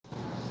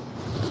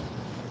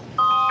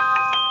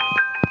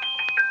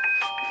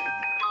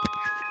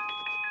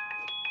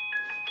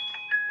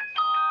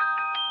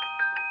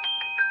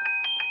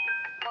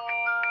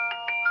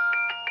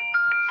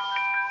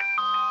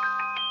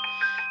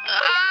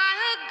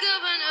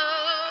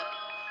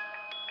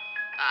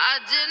I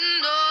didn't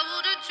know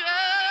who to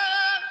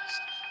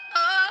trust.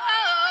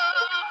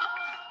 Oh,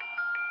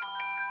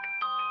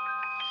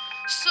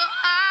 so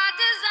I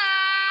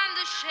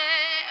designed a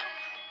shell,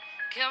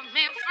 kept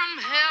me from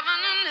heaven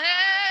and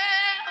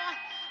hell.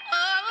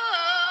 Oh,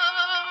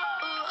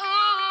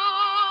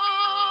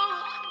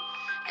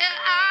 yeah,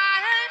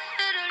 I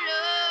had a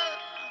love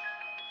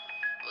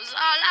was all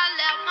I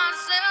let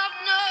myself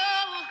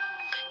know.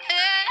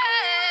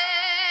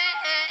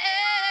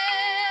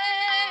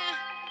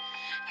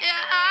 Yeah,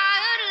 I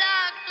had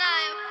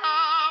like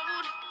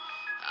hold.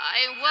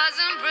 I was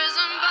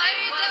imprisoned by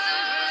God.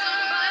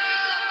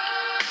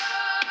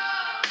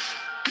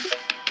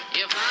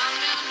 You found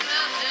me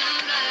dressed in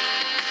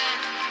black,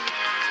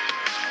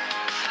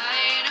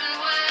 hiding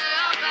way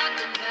up at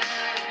the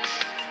back.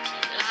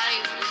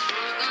 Life was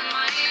broken,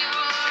 my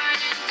heart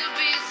into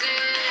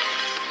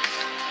pieces.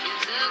 You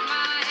took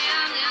my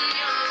hand in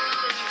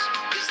yours.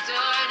 You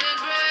started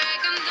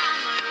breaking down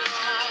my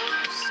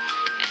walls,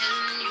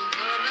 and you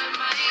covered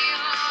my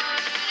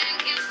heart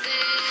in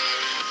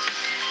kisses.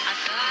 I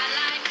thought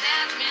life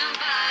passed me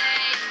by,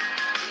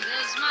 and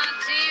thus my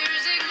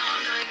tears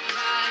ignored my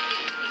cry.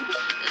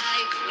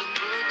 Life was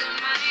broken,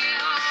 my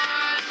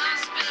heart, my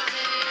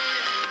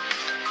spirit.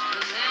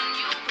 But then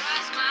you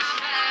crossed my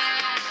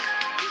path.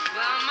 You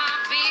found my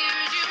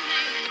fears, you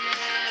made me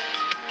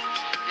laugh.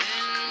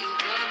 And you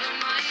covered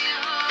my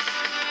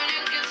heart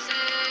in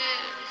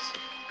kisses.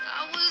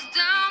 I was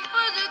down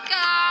for the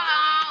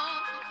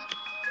count.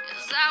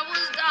 Yes, I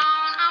was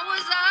down, I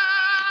was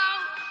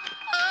out.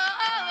 Oh,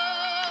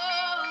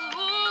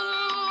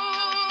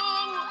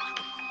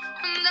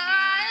 and I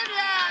had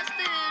lost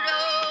it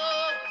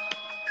all.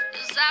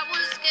 Yes, I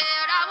was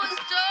scared, I was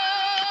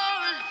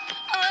torn.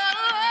 Oh,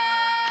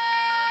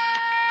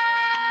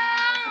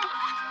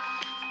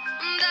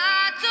 and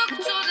I took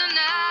to the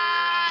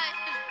night.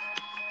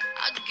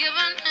 I'd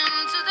given in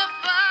to the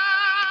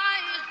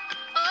fight.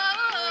 Oh,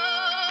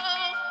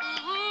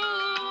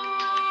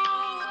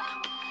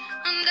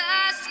 and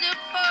I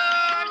slipped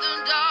further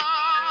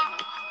down.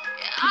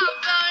 Yeah, I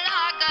felt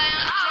like I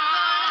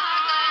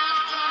am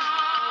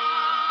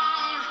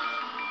drowned.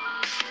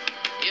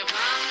 You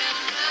found me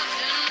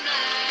dressed in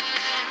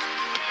black,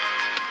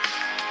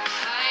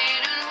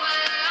 hiding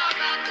way up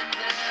at the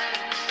back.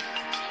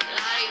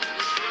 Life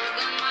was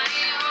broken, my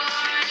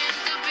heart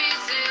into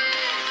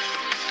pieces.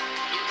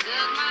 You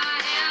took my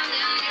hand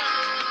in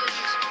yours.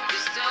 You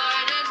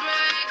started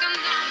breaking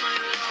down my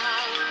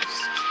walls,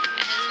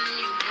 and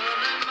you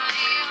covered my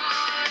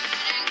heart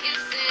in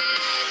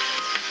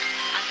kisses.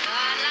 I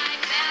thought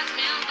life passed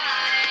me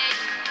by,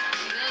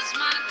 and thus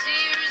my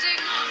tears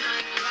ignored my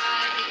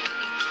cry.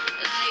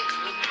 Life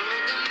was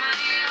broken, my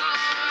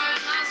heart,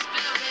 my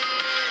spirit.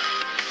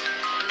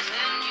 But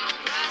then you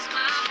crossed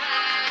my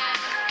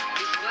path.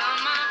 You found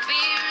my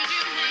fears,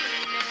 you made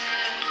me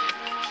laugh.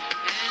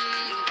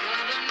 And you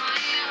covered my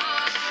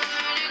heart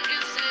in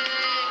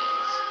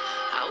kisses.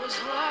 I was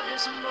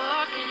hopeless and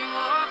walking, you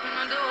opened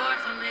the door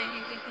for me.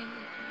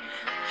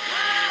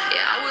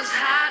 Yeah, I was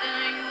hiding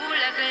in you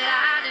like a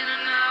light in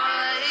an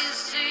hour I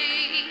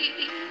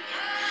see.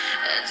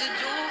 Had to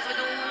do for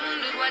the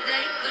wounded what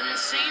they couldn't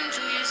seem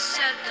to, you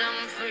set them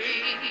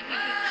free.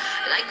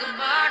 Like a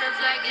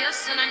butterfly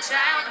kissing a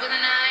child with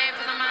a knife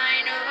for the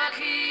mind of a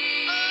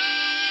key.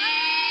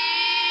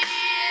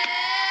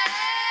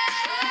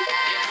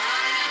 You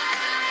found me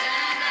dressed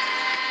in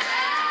black,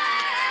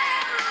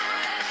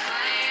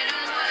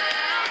 hiding way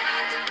up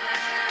at the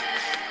back.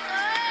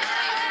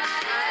 Life was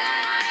broken,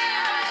 my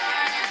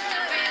heart into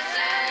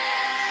pieces.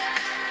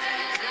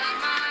 You took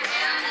my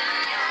hand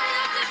in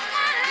yours.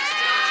 You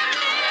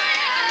started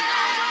breaking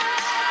down my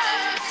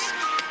walls,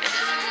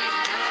 and you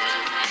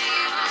covered my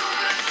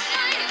heart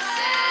in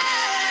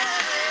kisses.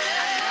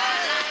 I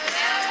thought life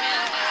passed me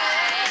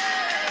by,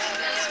 and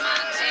thus my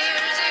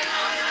tears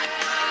ignored my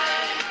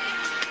cry.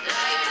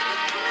 Life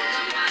was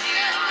broken, my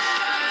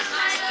heart,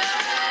 my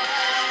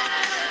spirit.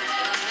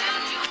 But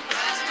then you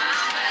crossed my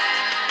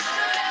path.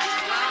 You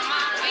found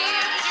my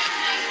fears, you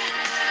made me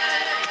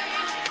laugh.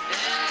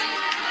 Then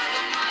you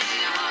covered my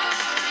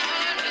heart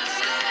in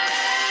kisses.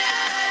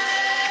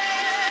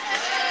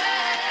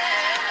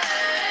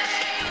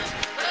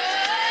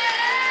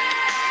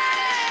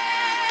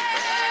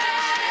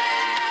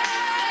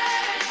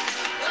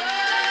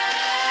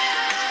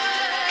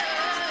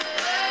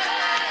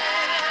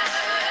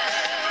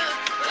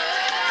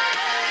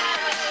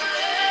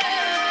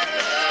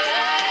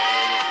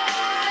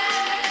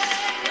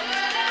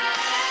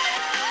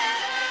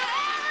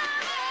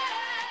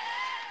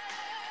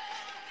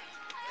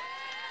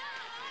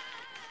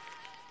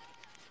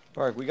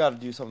 All right, we got to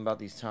do something about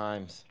these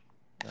times.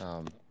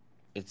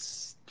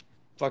 It's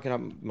fucking up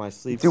my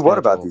sleep Do schedule. what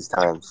about these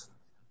times?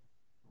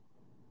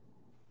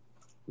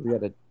 We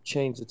got to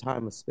change the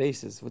time of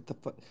spaces. What the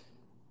fuck?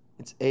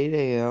 It's 8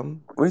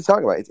 a.m. What are you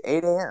talking about? It's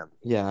 8 a.m.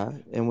 Yeah,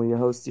 and we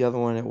host the other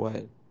one at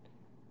what?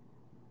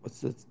 What's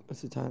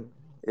the time?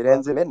 It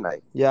ends at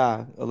midnight.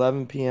 Yeah,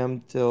 11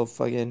 p.m. till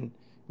fucking.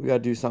 We got to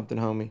do something,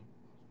 homie.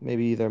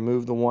 Maybe either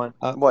move the one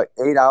up. What,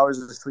 8 hours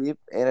of sleep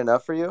ain't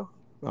enough for you?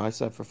 I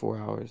slept for 4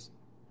 hours.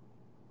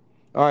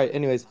 All right.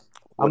 Anyways, I'm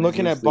What did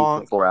looking you at sleep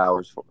for Bonk. 4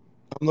 hours for?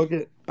 I'm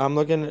looking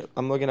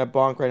at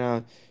Bonk right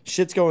now.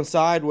 Shit's going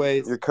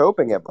sideways. You're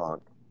coping at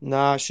Bonk.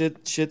 Nah,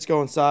 shit's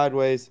going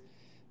sideways.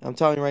 I'm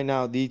telling you right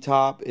now, the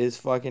top is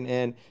fucking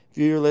in. If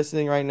you're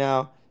listening right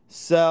now,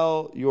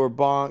 sell your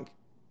Bonk.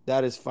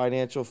 That is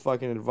financial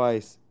fucking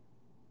advice.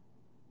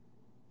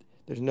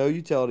 There's no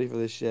utility for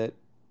this shit.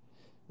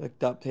 Like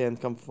duck hands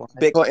come flying.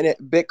 Bitcoin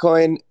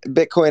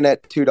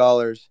at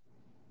 $2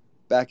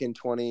 back in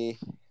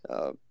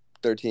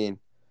 2013.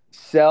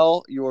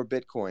 Sell your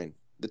Bitcoin.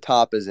 The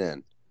top is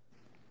in.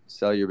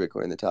 Sell your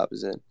Bitcoin. The top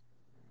is in.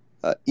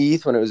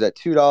 ETH when it was at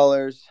 $2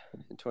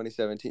 in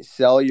 2017.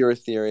 Sell your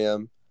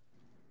Ethereum.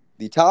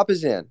 The top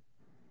is in.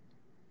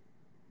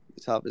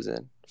 The top is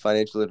in.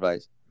 Financial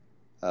advice.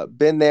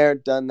 Been there,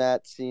 done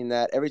that, seen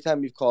that. Every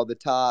time you've called the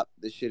top,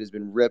 this shit has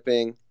been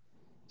ripping.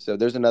 So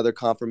there's another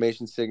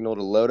confirmation signal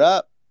to load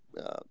up,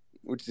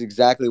 which is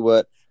exactly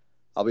what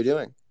I'll be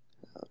doing.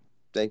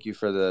 Thank you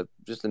for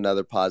just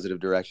another positive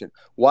direction.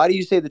 Why do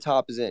you say the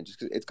top is in? Just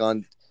because it's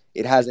gone,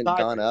 it hasn't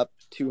gone up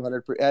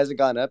 200. It hasn't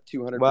gone up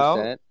Well,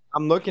 200%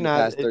 I'm in looking the at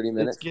past it. 30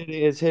 minutes.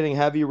 It's hitting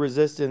heavy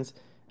resistance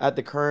at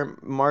the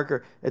current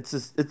marker.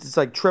 It's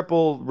like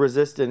triple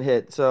resistant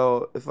hit.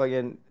 So if I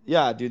can,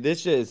 yeah, dude,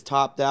 this shit is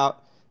topped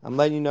out. I'm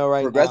letting you know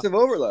right now. Progressive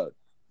overload.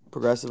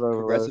 Progressive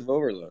overload. Progressive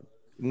overload.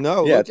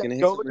 No, Yeah, look it's at gonna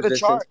hit go some look at the resistance.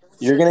 chart.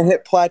 You're gonna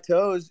hit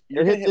plateaus.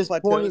 You're It gonna hit hit this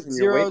plateaus point in your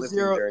zero weightlifting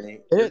zero. journey.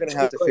 It You're hit gonna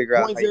have to like figure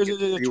out point how you zero get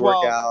zero zero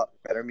pre-workout, 12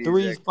 better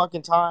three music.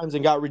 fucking times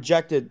and got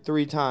rejected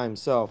 3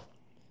 times. So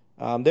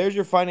there's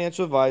your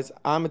financial advice.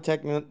 I'm a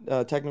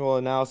technical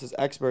analysis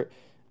expert,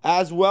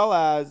 as well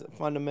as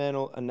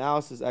fundamental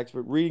analysis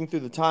expert. Reading through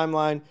the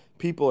timeline,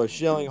 people are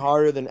shilling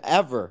harder than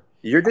ever.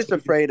 You're just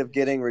afraid of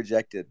getting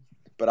rejected.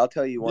 But I'll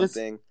tell you one This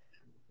thing.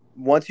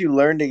 Once you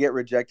learn to get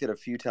rejected a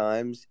few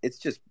times, it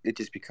just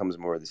becomes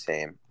more of the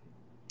same.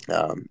 it's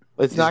It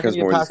just not going becomes to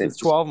get more of the past same. this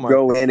Just 12 mark.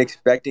 go in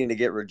expecting to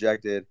get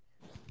rejected,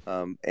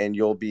 and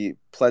you'll be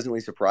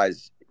pleasantly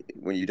surprised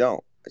when you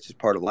don't. It's just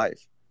part of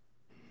life.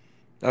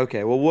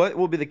 Okay, well, what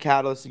will be the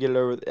catalyst to get it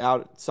over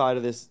outside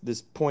of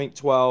this point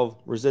 12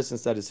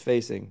 resistance that is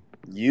facing?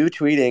 You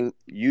tweeting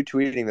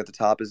that the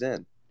top is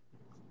in.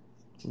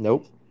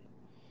 Nope.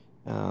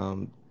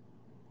 Um,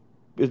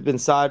 it's been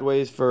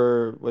sideways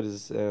for what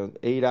is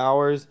 8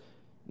 hours.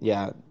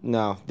 Yeah,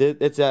 no,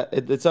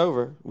 it's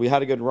over. We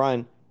had a good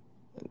run.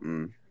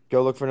 Mm,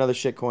 Go look for another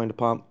shit coin to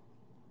pump.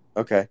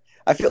 okay,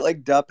 I feel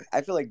like Dup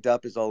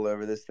is all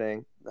over this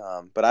thing,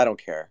 but I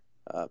don't care.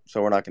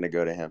 So we're not going to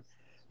go to him.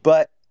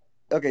 But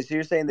okay, so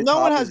you're saying the No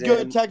one top has is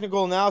good in.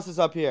 technical analysis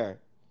up here,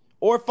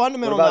 or What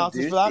fundamental about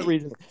analysis for that Dusty?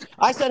 reason.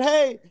 I said,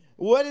 hey,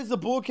 what is the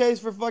bull case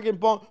for fucking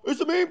bonk?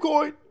 It's a meme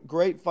coin.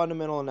 Great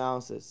fundamental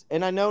analysis,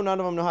 and I know none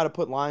of them know how to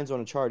put lines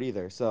on a chart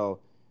either. So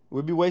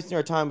we'd be wasting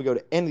our time to go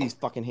to any of these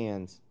fucking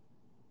hands.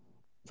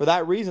 For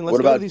that reason, let's What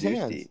go to about these hands.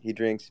 Dusty? He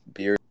drinks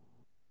beers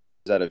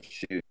out of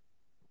shoes.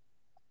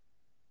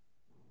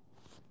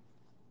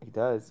 He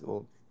does.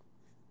 Well,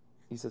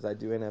 he says I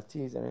do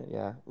NFTs in it.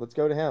 Yeah, let's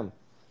go to him.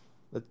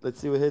 Let's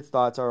see what his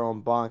thoughts are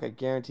on bonk. I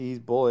guarantee he's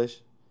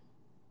bullish.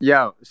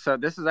 Yo, so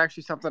this is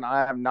actually something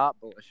I am not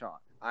bullish on.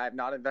 I have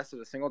not invested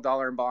a single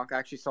dollar in Bonk. I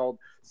actually sold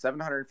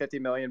 750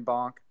 million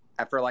Bonk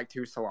for like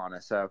 2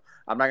 Solana. So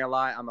I'm not gonna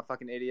lie, I'm a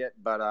fucking idiot.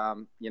 But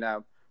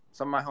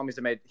some of my homies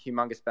have made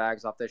humongous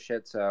bags off this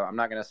shit. So I'm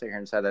not gonna sit here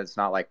and say that it's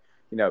not like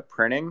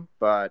printing.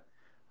 But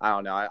I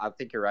don't know. I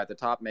think you're right. The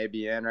top may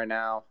be in right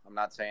now. I'm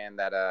not saying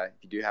that if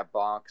you do have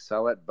Bonk,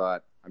 sell it.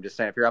 But I'm just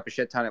saying if you're up a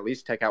shit ton, at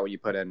least take out what you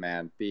put in,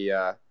 man. Be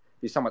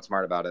somewhat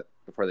smart about it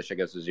before the shit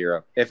goes to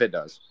zero, if it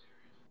does.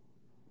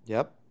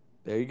 Yep.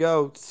 There you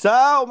go. So,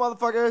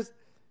 motherfuckers,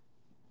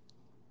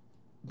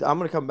 I'm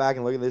gonna come back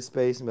and look at this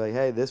space and be like,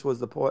 hey, this was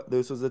the point.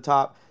 This was the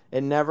top.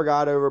 It never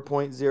got over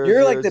point zero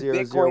You're zero like the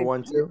zero zero Bitcoin.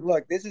 one two.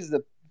 Look, this is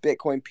the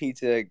Bitcoin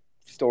pizza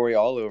story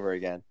all over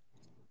again.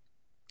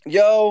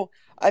 Yo,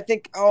 I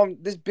think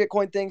this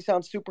Bitcoin thing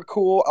sounds super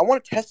cool. I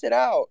want to test it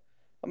out.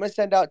 I'm gonna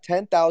send out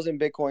 10,000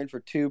 Bitcoin for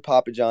 2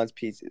 Papa John's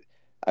pizzas.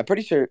 I'm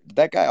pretty sure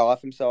that guy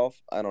off himself.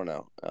 I don't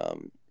know.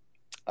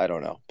 I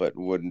don't know, but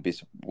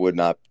would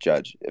not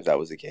judge if that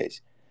was the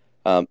case.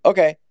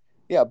 Okay,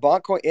 yeah,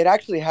 Bontcoin. It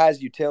actually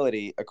has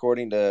utility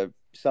according to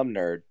some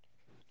nerd.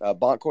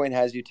 Bontcoin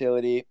has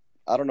utility.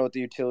 I don't know what the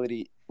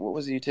utility. What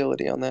was the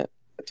utility on that?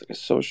 It's like a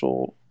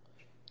social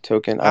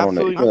token. I don't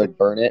know. You Absolutely can like nothing.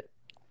 burn it.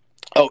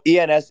 Oh,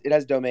 ENS. It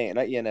has domain,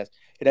 not ENS.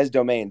 It has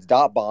domains.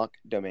 .bonk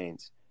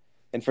domains,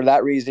 and for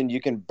that reason,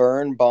 you can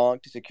burn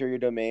bonk to secure your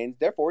domains.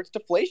 Therefore, it's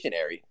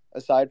deflationary.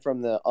 Aside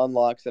from the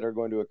unlocks that are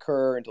going to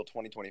occur until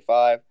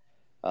 2025,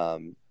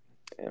 um,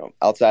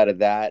 outside of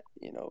that,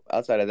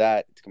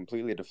 it's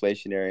completely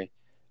deflationary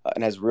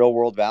and has real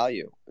world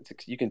value.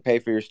 You can pay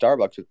for your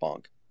Starbucks with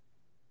bonk.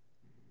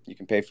 You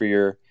can pay for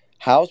your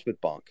house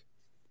with bonk.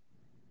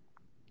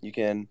 You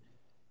can,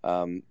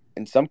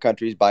 in some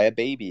countries, buy a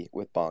baby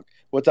with bonk.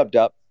 What's up,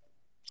 Dup?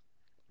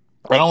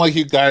 I don't like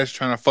you guys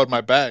trying to flood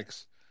my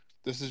bags.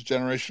 This is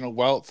generational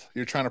wealth.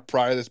 You're trying to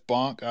pry this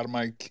bonk out of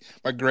my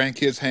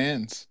grandkids'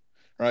 hands.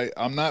 right?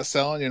 I'm not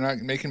selling. You're not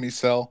making me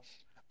sell.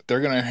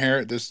 They're going to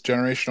inherit this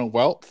generational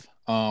wealth.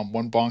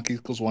 One bonk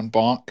equals one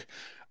bonk.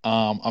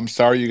 I'm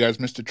sorry you guys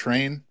missed a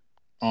train.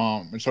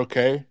 It's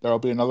okay. There'll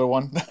be another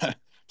one.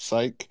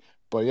 Psych.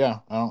 But yeah,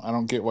 I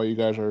don't get why you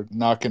guys are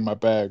knocking my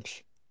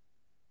bags.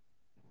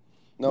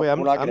 No, Wait,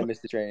 we're not gonna miss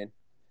the train.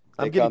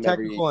 I'm They getting come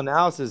every. technical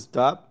analysis,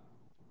 Dup.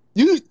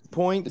 You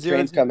Point The zero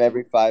trains zero. come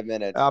every 5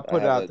 minutes. I'll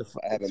put it out the.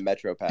 I have a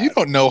Metro you Pass.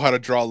 don't know how to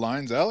draw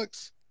lines,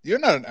 Alex. You're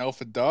not an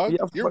alpha dog.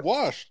 Yeah, You're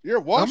washed. You're a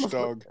I'm wash a.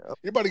 dog.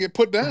 You're about to get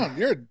put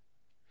down.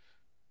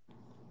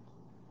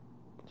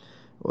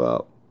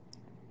 Well,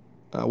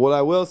 what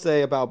I will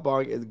say about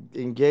bonk is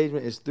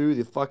engagement is through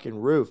the fucking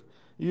roof.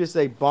 You just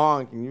say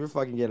bonk and you're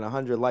fucking getting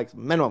 100 likes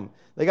minimum.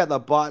 They got the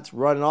bots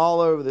running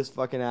all over this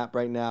fucking app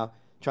right now,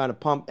 trying to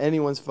pump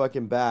anyone's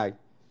fucking bag.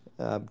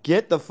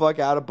 Get the fuck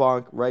out of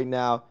bonk right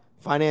now.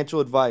 Financial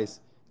advice.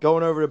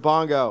 Going over to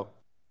Bongo.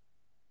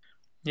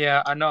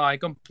 Yeah, I know. I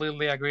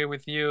completely agree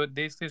with you.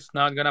 This is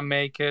not gonna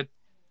make it.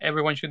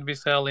 Everyone should be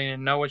selling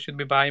and no one should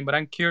be buying. But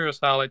I'm curious,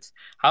 Alex,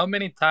 how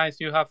many times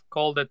you have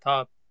called the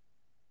top?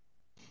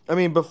 I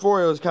mean,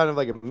 before it was kind of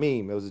like a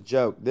meme. It was a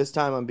joke. This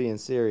time I'm being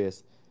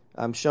serious.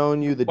 I'm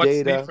showing you the What's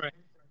data. different?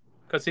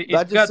 Because I it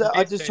just got said,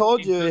 I just listed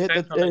told in you two it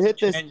centralized hit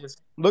this. exchanges.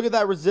 Look at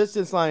that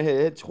resistance line hit.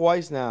 It hit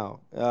twice now.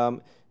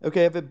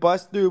 Okay, if it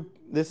busts through,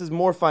 this is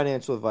more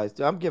financial advice.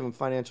 Dude, I'm giving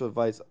financial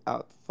advice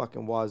out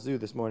fucking wazoo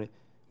this morning.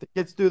 If it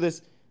gets through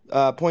this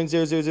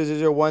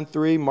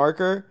 0.000013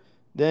 marker,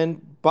 then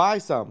buy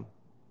some,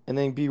 and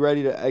then be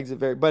ready to exit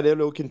very. But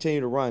it'll continue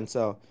to run.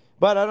 So,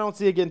 but I don't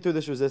see it getting through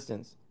this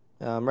resistance.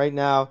 Right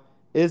now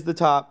is the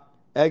top.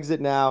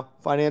 Exit now.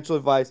 Financial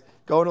advice.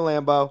 Go to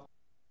Lambo.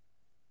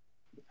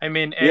 I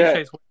mean, Yeah, Asia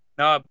is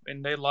waking up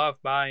and they love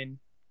buying.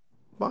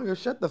 Bongo,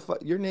 shut the fuck.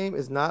 Your name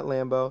is not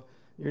Lambo.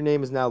 Your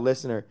name is now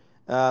listener.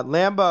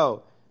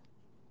 Lambo,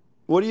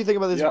 what do you think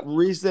about this yeah.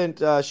 recent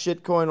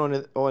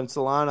shitcoin on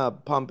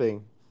Solana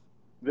pumping?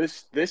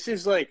 This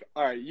is like,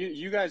 all right.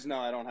 You guys know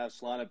I don't have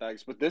Solana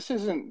bags, but this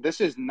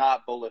is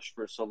not bullish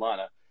for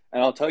Solana,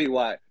 and I'll tell you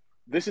why.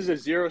 This is a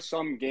zero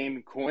sum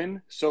game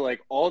coin, so like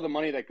all the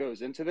money that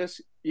goes into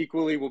this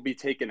equally will be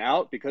taken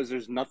out because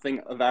there's nothing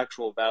of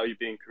actual value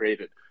being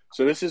created.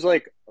 So this is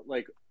like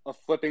a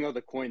flipping of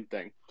the coin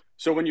thing.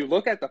 So when you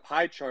look at the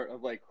pie chart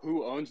of like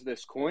who owns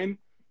this coin,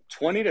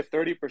 20 to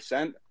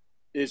 30%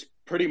 is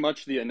pretty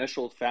much the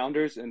initial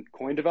founders and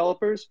coin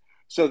developers.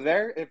 So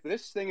there, if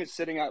this thing is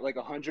sitting at like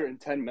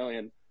 110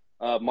 million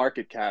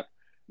market cap,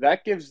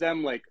 that gives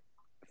them like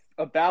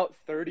about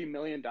 $30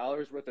 million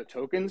worth of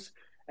tokens.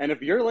 And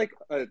if you're like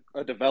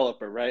a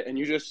developer, right, and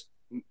you just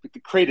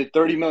created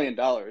 $30 million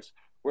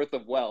worth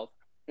of wealth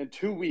in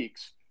 2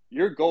 weeks,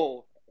 your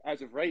goal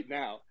as of right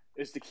now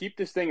is to keep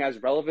this thing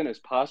as relevant as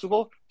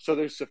possible so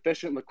there's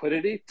sufficient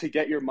liquidity to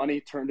get your money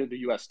turned into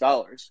US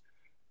dollars.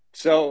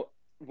 So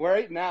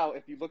right now,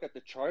 if you look at the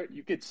chart,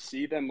 you could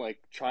see them like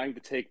trying to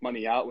take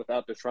money out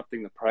without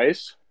disrupting the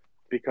price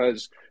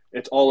because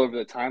it's all over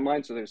the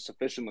timeline. So there's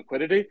sufficient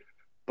liquidity.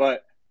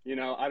 But,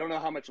 I don't know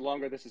how much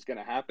longer this is going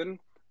to happen.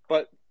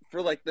 But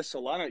for like the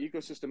Solana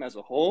ecosystem as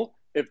a whole,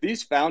 if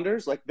these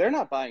founders, like they're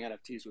not buying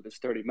NFTs with this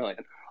 30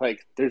 million,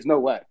 like there's no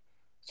way.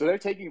 So they're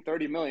taking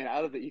 30 million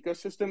out of the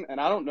ecosystem.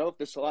 And I don't know if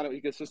the Solana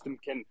ecosystem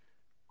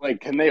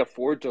can they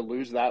afford to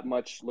lose that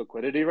much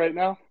liquidity right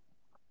now?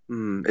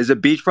 Is a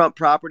beachfront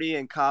property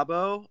in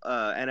Cabo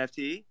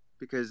NFT?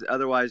 Because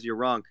otherwise you're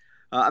wrong.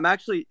 I'm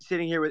actually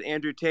sitting here with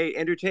Andrew Tate.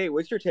 Andrew Tate,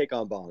 what's your take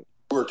on Bonk?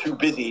 We're too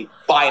busy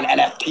buying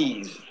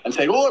NFTs and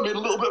saying, oh, I made a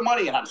little bit of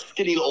money and have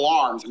skinny little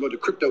arms and go to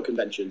crypto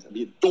conventions and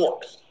be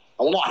dorks.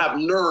 I will not have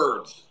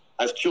nerds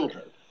as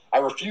children. I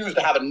refuse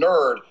to have a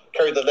nerd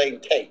carry the name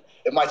Tate.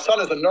 If my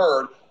son is a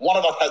nerd, one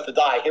of us has to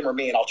die, him or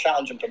me, and I'll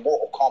challenge him to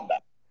Mortal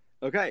Kombat.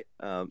 Okay.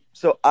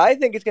 So I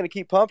think it's going to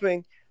keep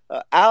pumping.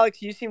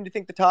 Alex, you seem to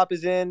think the top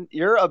is in.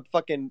 You're a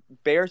fucking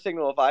bear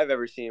signal if I've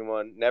ever seen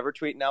one. Never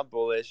tweeting out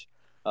bullish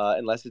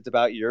unless it's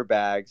about your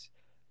bags.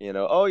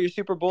 Oh, you're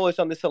super bullish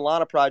on the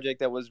Solana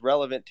project that was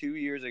relevant 2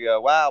 years ago.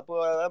 Wow.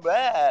 Blah,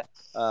 blah,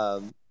 blah.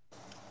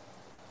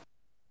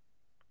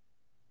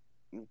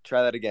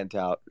 Try that again,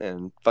 Tout,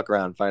 and fuck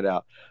around and find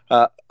out.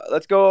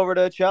 Let's go over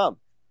to Chum.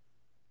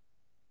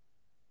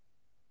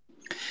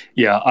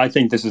 Yeah, I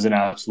think this is an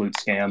absolute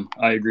scam.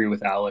 I agree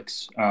with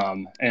Alex.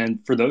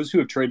 And for those who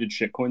have traded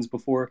shitcoins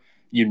before,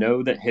 you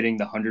know that hitting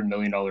the $100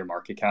 million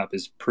market cap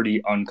is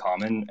pretty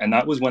uncommon. And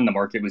that was when the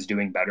market was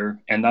doing better.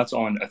 And that's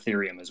on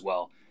Ethereum as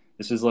well.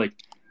 This is like,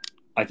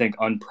 I think,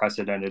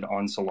 unprecedented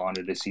on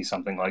Solana to see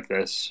something like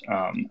this.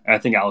 I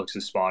think Alex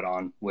is spot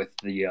on with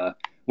the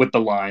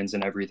lines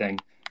and everything.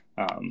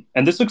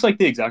 And this looks like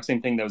the exact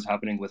same thing that was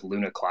happening with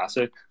Luna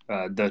Classic.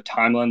 The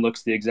timeline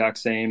looks the exact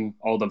same.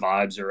 All the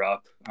vibes are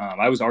up.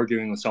 I was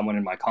arguing with someone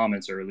in my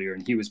comments earlier,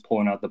 and he was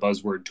pulling out the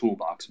buzzword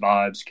toolbox: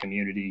 vibes,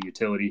 community,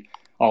 utility,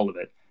 all of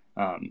it.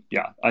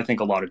 Yeah, I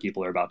think a lot of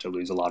people are about to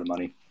lose a lot of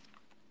money.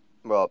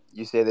 Well,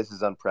 you say this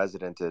is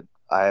unprecedented.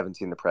 I haven't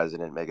seen the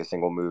president make a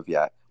single move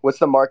yet. What's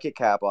the market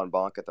cap on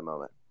Bonk at the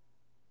moment?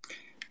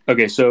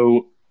 Okay,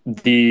 so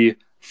the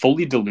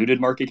fully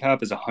diluted market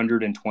cap is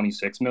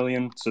 126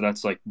 million. So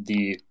that's like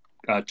the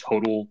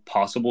total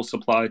possible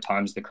supply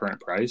times the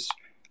current price.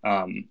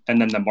 And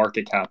then the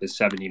market cap is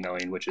 70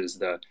 million, which is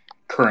the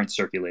current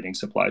circulating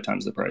supply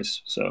times the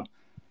price. So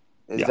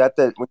is that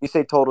when you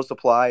say total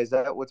supply, is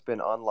that what's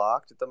been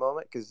unlocked at the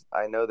moment? Because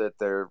I know that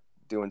they're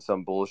doing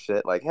some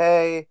bullshit like,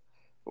 hey,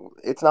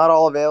 it's not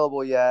all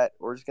available yet.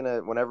 We're just gonna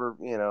whenever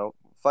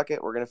fuck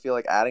it, we're gonna feel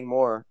like adding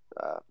more.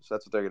 So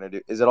that's what they're gonna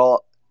do. Is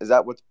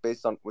that what's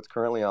based on what's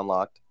currently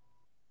unlocked?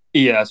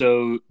 Yeah,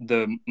 so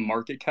the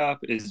market cap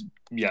is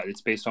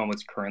it's based on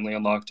what's currently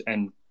unlocked,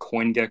 and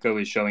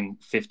CoinGecko is showing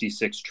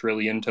 56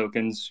 trillion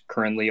tokens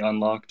currently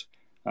unlocked.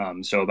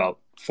 So about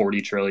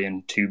 40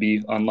 trillion to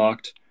be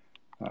unlocked.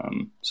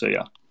 So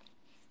yeah.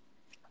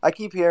 I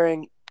keep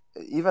hearing,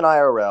 even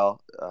IRL,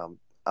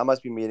 I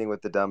must be meeting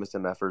with the dumbest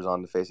MFers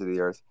on the face of the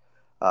earth.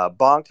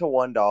 Bonk to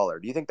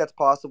 $1. Do you think that's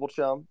possible,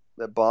 Chum?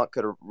 That Bonk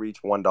could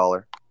reach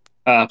 $1?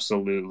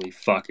 Absolutely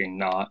fucking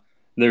not.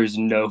 There's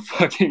no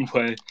fucking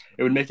way.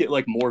 It would make it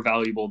like more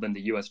valuable than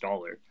the US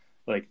dollar.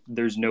 Like,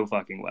 there's no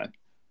fucking way.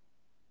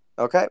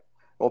 Okay.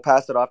 We'll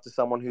pass it off to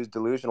someone who's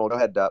delusional. Go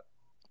ahead, Dup.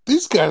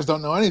 These guys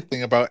don't know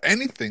anything about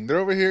anything. They're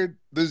over here.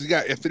 There's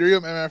got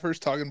Ethereum MFers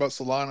talking about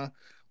Solana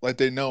like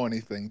they know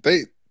anything.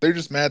 They're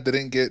just mad they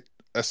didn't get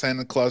a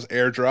Santa Claus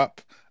airdrop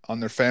on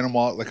their Phantom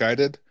wallet like I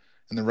did,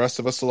 and the rest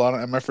of us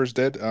Solana MFers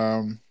did.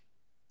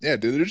 Yeah,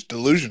 dude, they're just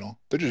delusional.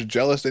 They're just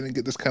jealous they didn't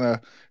get this kind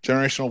of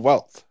generational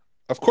wealth.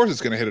 Of course,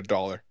 it's gonna hit a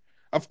dollar.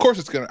 Of course,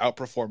 it's gonna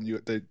outperform you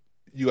at the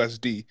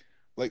USD.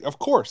 Like, of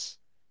course.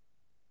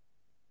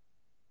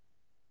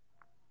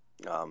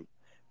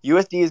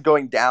 USD is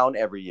going down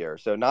every year,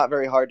 so not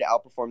very hard to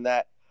outperform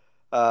that.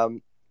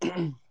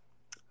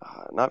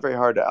 Not very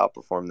hard to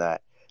outperform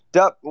that.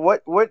 Dup,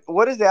 what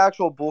is the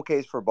actual bull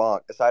case for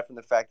Bonk aside from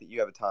the fact that you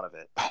have a ton of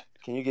it?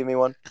 Can you give me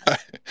one?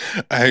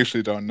 I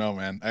actually don't know,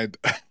 man.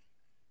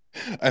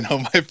 I know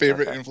my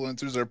favorite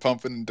influencers are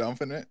pumping and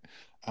dumping it.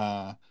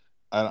 I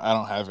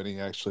don't have any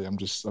actually. I'm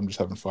just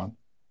having fun.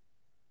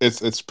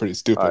 It's pretty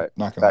stupid. All right,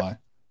 Not gonna lie.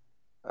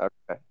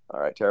 Okay,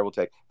 all right, terrible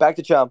take. Back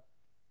to Chum.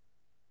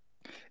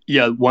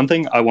 Yeah, one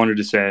thing I wanted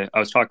to say, I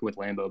was talking with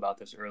Lambo about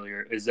this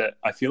earlier, is that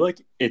I feel like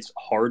it's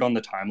hard on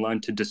the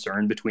timeline to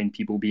discern between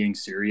people being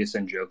serious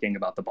and joking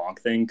about the bonk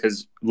thing.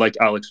 Because, like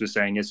Alex was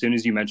saying, as soon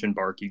as you mention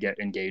Bark, you get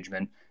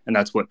engagement. And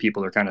that's what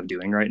people are kind of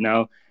doing right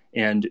now.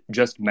 And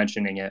just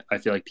mentioning it, I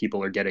feel like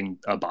people are getting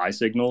a buy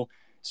signal.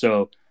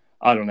 So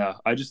I don't know.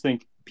 I just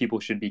think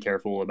people should be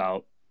careful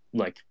about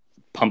like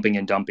pumping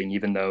and dumping,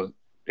 even though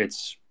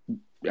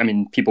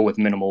people with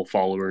minimal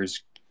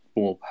followers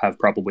will have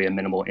probably a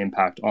minimal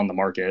impact on the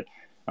market.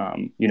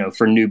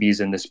 For newbies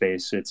in the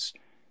space,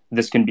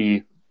 this can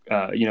be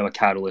a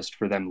catalyst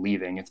for them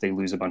leaving if they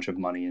lose a bunch of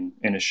money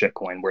in a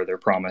shitcoin where they're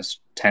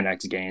promised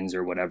 10x gains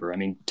or whatever. I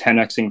mean,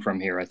 10xing from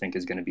here, I think,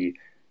 is going to be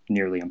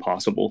nearly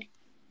impossible.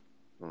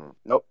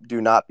 Nope,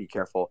 do not be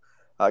careful.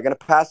 I'm going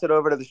to pass it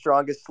over to the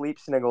strongest sleep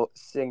signal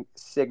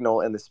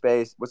in the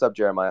space. What's up,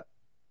 Jeremiah?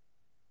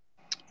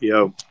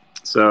 Yo,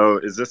 so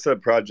is this a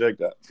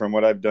project? From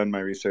what I've done my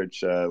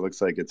research,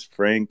 looks like it's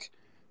Frank,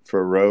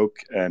 Farouk,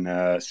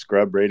 and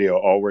Scrub Radio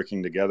all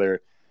working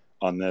together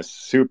on this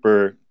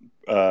super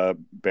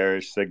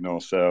bearish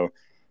signal. So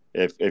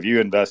if you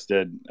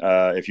invested,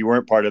 if you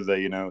weren't part of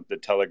the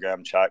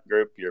Telegram chat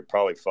group, you're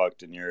probably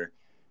fucked, and you're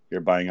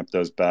buying up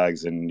those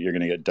bags and you're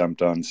gonna get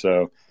dumped on.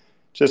 So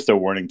just a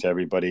warning to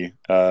everybody: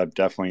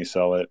 definitely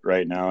sell it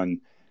right now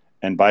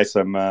and buy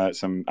some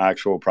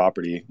actual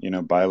property.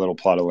 Buy a little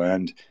plot of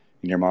land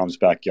in your mom's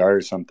backyard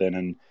or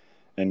something,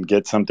 and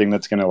get something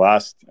that's going to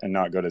last and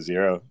not go to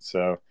zero.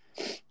 So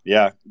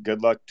yeah,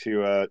 good luck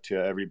to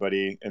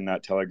everybody in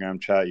that Telegram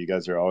chat. You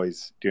guys are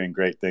always doing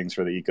great things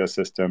for the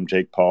ecosystem.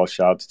 Jake Paul,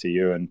 shouts to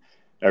you, and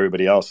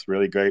everybody else.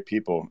 Really great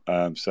people.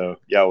 So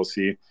yeah, we'll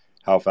see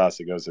how fast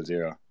it goes to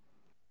zero.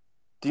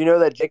 Do you know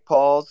that Jake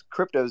Paul's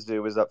crypto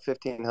zoo is up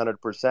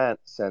 1,500%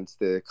 since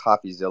the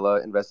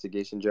CoffeeZilla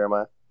investigation,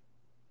 Jeremiah?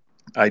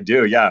 I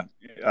do, yeah.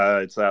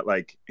 It's that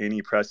like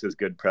any press is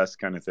good press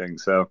kind of thing.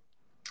 So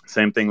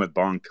same thing with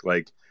Bonk.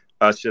 Like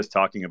us just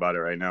talking about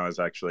it right now is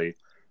actually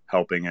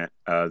helping it.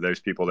 There's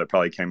people that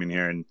probably came in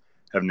here and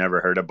have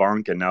never heard of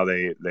Bonk, and now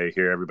they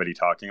hear everybody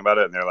talking about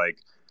it, and they're like,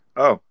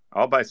 oh,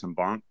 I'll buy some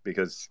Bonk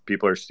because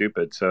people are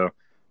stupid. So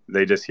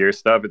they just hear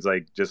stuff. It's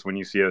like just when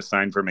you see a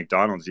sign for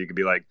McDonald's, you could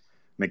be like,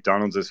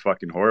 McDonald's is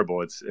fucking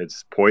horrible.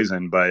 It's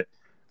poison, but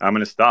I'm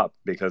gonna stop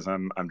because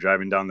I'm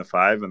driving down the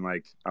 5 and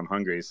like I'm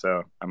hungry,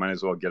 so I might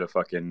as well get a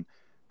fucking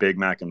Big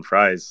Mac and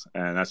fries,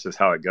 and that's just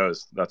how it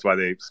goes. That's why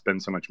they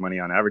spend so much money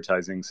on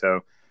advertising.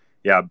 So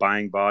yeah,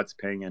 buying bots,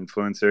 paying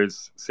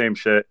influencers, same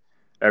shit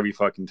every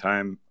fucking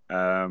time.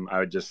 I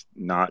would just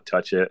not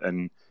touch it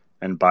and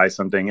buy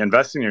something.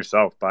 Invest in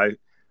yourself.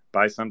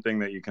 Buy something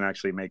that you can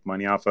actually make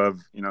money off of.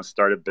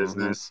 Start a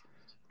business.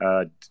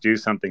 Do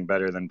something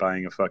better than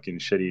buying a fucking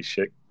shitty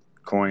shit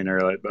coin or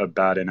a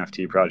bad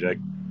NFT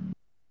project.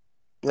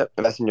 Yep,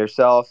 invest in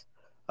yourself.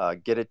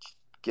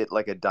 Get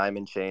like a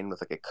diamond chain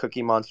with like a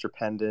Cookie Monster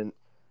pendant.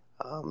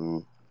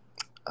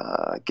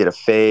 Get a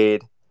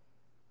fade.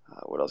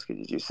 What else could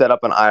you do? Set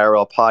up an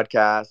IRL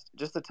podcast.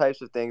 Just the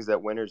types of things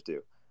that winners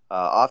do.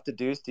 Off to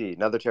Deucey.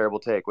 Another terrible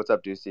take. What's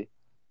up, Deucey?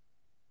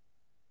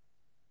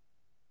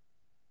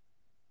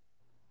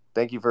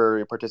 Thank you for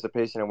your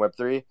participation in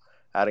Web3,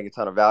 adding a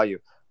ton of value.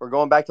 We're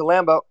going back to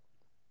Lambo.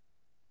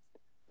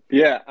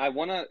 Yeah,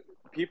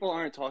 people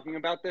aren't talking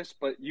about this,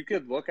 but you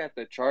could look at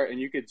the chart and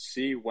you could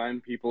see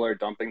when people are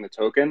dumping the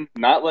token.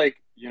 Not like,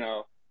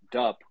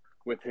 Dup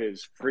with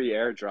his free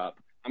airdrop.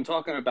 I'm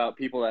talking about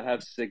people that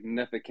have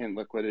significant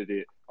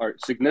liquidity or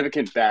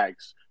significant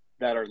bags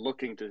that are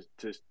looking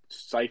to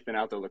siphon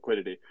out the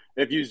liquidity.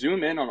 If you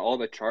zoom in on all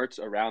the charts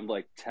around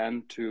like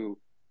 10 to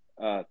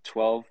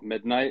 12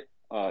 midnight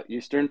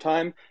Eastern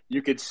time,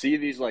 you could see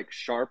these like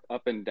sharp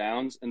up and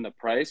downs in the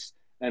price.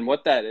 And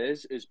what that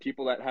is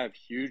people that have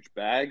huge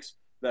bags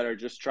that are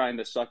just trying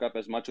to suck up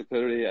as much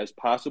liquidity as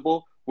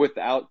possible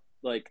without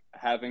like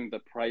having the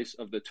price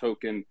of the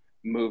token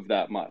move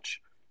that much.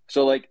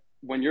 So like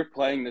when you're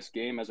playing this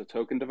game as a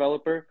token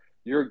developer,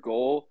 your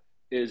goal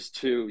is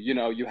to,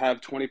 you have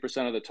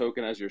 20% of the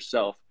token as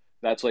yourself.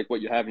 That's like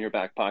what you have in your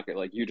back pocket.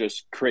 Like you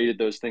just created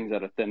those things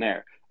out of thin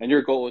air. And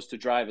your goal is to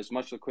drive as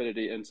much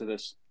liquidity into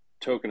this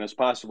token as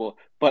possible,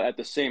 but at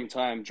the same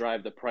time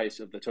drive the price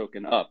of the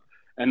token up.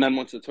 And then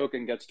once the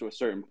token gets to a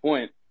certain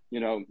point,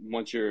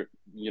 once you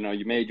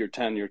made your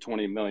 10, your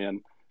 20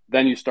 million,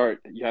 then you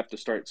have to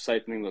start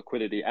siphoning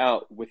liquidity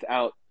out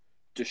without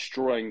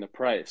destroying the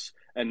price.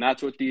 And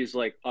that's what these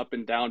like up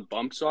and down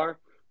bumps are.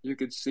 You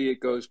could see it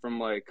goes from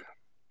like,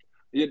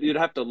 you'd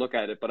have to look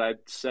at it, but I'd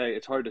say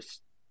it's hard to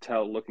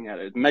tell looking at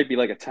it. It might be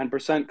like a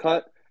 10%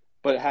 cut,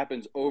 but it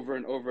happens over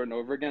and over and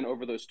over again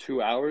over those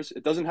 2 hours.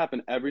 It doesn't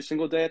happen every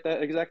single day at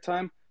that exact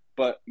time,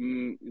 but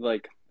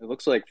like it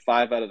looks like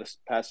 5 out of the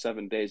past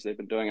 7 days they've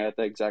been doing it at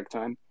the exact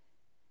time.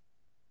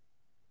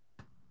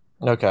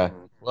 Okay.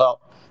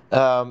 Well,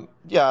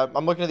 yeah,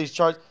 I'm looking at these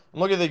charts. I'm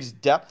looking at these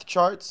depth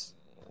charts.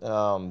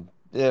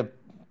 Yeah,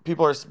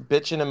 people are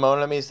bitching and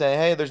moaning at me saying,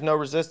 hey, there's no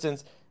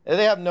resistance. And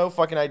they have no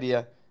fucking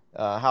idea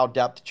how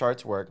depth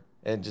charts work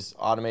and just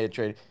automated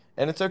trading.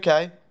 And it's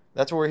okay.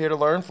 That's what we're here to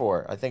learn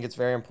for. I think it's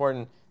very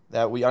important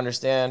that we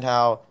understand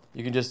how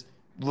you can just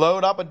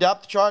load up a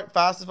depth chart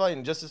fast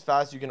and just as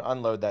fast you can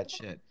unload that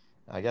shit.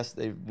 I guess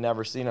they've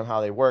never seen them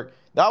how they work.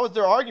 That was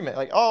their argument.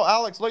 Like, oh,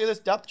 Alex, look at this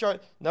depth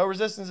chart. No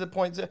resistance at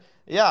 0.0.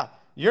 Yeah,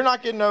 you're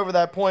not getting over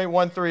that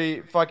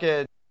 0.13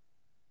 fucking.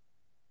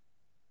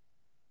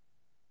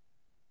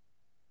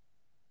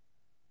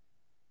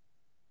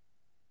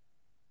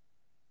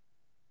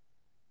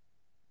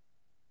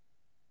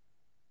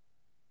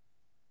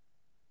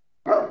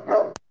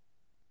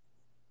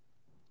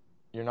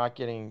 You're not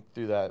getting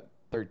through that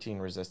 13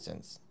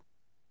 resistance.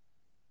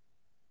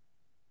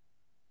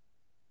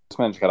 This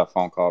man just got a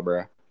phone call,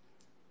 bro.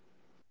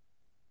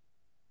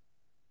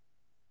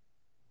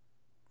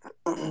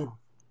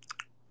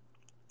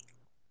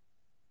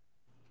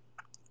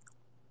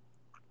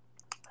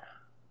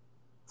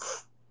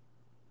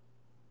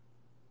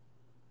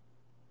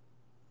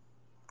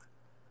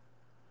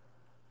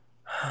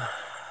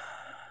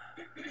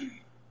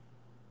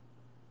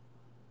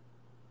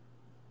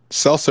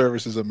 Cell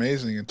service is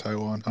amazing in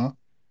Taiwan, huh?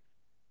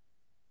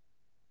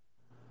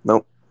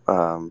 Nope.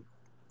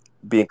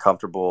 Being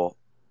comfortable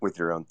with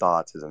your own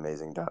thoughts is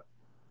amazing, Duh.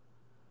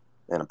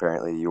 And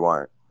apparently you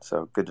aren't.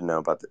 So good to know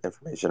about the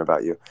information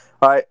about you.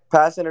 All right,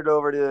 passing it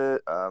over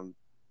to God,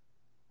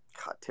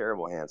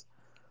 terrible hands.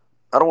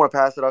 I don't want to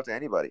pass it off to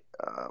anybody.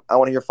 I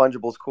want to hear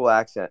Fungible's cool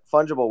accent.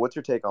 Fungible, what's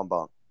your take on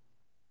Bonk?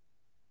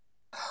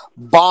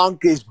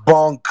 Bonk is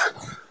bunk.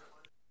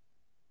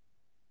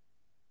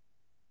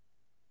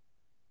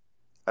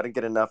 I didn't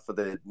get enough for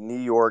the New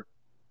York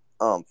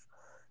umph.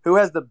 Who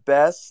has the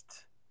best?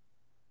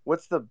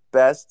 What's the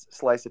best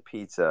slice of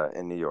pizza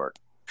in New York?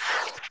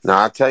 Now,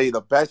 I'll tell you,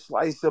 the best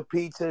slice of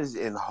pizza is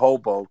in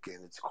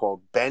Hoboken. It's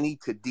called Benny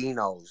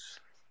Tadino's.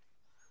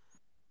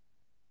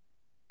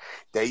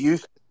 They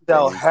used to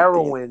sell Benny Tadino.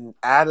 heroin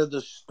out of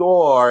the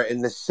store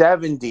in the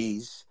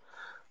 70s,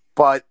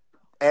 but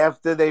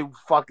after they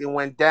fucking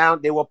went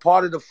down, they were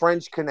part of the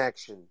French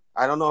Connection.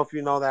 I don't know if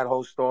you know that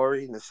whole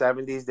story. In the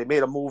 70s, they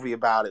made a movie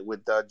about it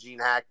with Gene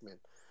Hackman.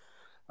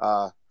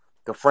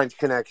 The French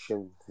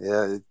Connection.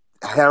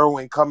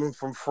 Heroin coming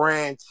from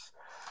France.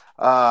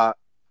 Well,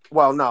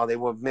 no, they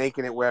were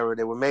making it wherever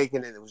they were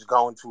making it. It was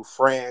going through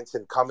France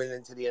and coming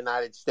into the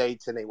United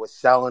States, and they were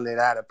selling it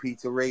out of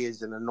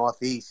pizzerias in the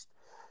Northeast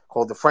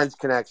called the French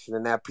Connection,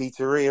 and that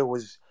pizzeria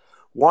was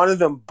one of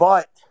them.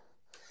 But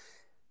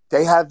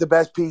they have the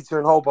best pizza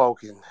in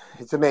Hoboken.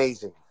 It's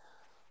amazing.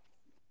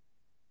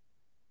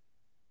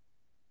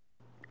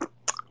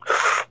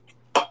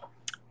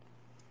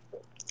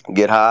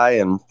 Get high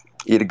and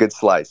eat a good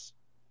slice.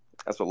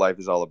 That's what life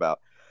is all about.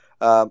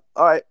 All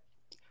right.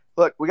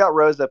 Look, we got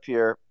Rose up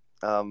here.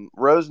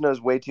 Rose knows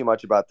way too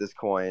much about this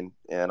coin,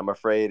 and I'm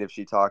afraid if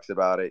she talks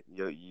about it,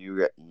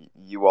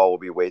 you all will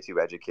be way too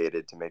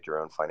educated to make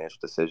your own financial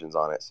decisions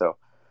on it. So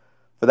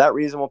for that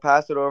reason, we'll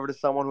pass it over to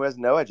someone who has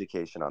no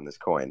education on this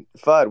coin.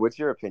 Fudd, what's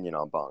your opinion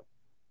on Bonk?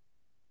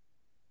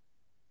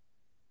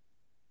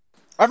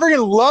 I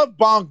freaking love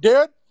bonk,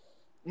 dude.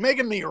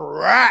 Making me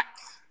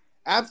racks.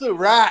 Absolute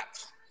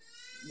racks.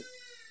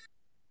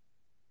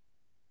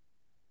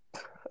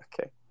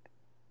 Okay.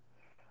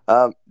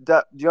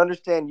 Do you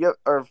understand?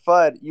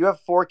 Fudd, you have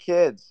 4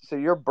 kids, so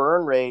your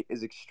burn rate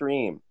is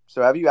extreme.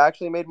 So have you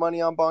actually made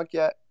money on bonk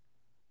yet?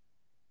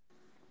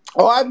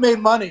 Oh, I've made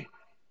money.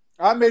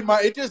 I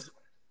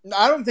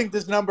don't think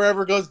this number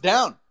ever goes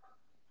down.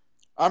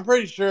 I'm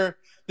pretty sure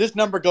this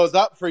number goes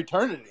up for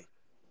eternity.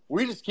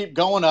 We just keep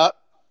going up.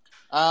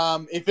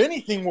 If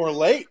anything, we're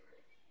late.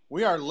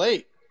 We are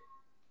late.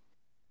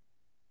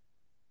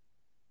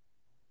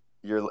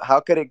 How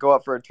could it go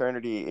up for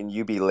eternity and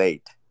you be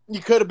late? You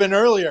could have been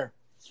earlier.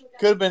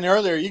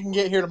 You can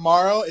get here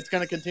tomorrow. It's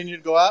going to continue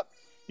to go up.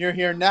 You're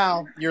here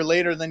now. You're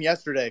later than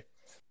yesterday.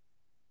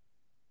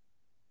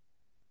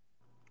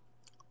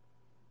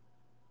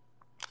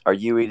 Are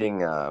you eating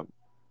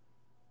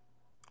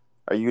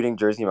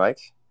Jersey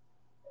Mike's?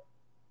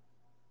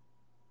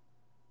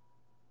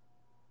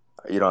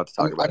 You don't have to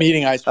talk about I'm it.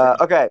 eating ice cream.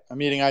 Okay.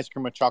 I'm eating ice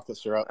cream with chocolate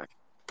syrup.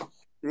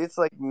 It's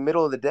like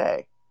middle of the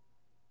day.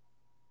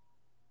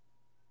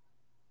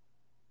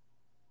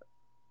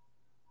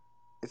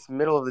 It's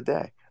middle of the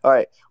day. All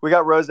right. We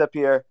got Rose up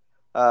here.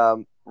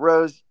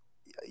 Rose,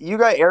 you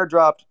got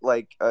airdropped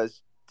like a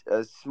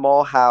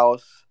small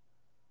house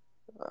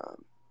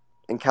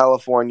in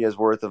California's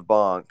worth of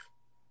bonk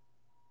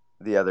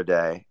the other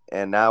day,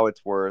 and now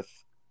it's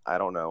worth, I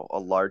don't know, a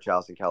large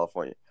house in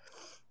California.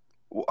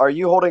 Are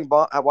you holding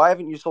bonk? Why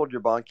haven't you sold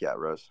your bonk yet,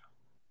 Rose?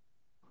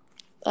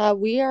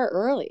 We are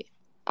early.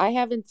 I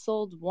haven't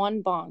sold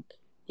one bonk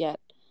yet.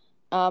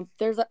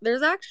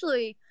 There's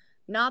actually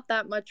not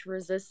that much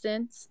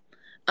resistance.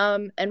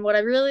 And what I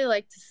really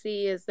like to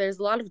see is there's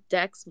a lot of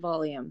DEX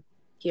volume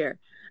here.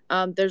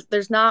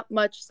 There's not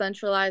much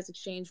centralized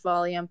exchange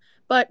volume,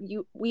 but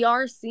we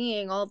are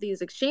seeing all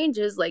these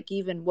exchanges, like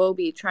even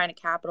Wobi, trying to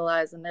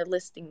capitalize, and they're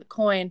listing the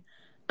coin.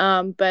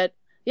 But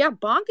yeah,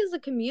 bonk is a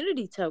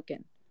community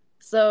token.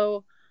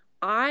 So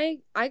I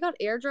got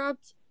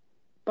airdropped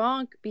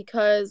bonk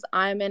because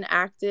I'm an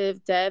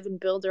active dev and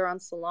builder on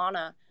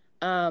Solana.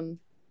 And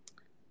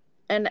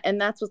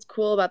that's what's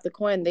cool about the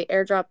coin. They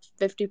airdropped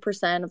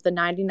 50% of the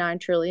 99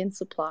 trillion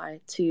supply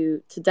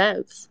to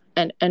devs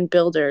and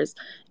builders.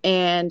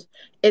 And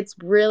it's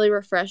really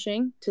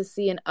refreshing to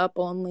see an up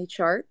only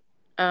chart.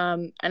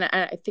 And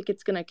I think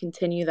it's going to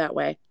continue that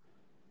way.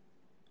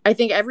 I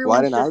think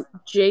everyone's just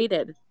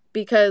jaded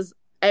because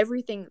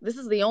this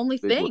is the only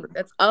thing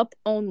that's up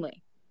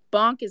only.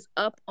 Bonk is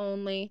up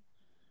only.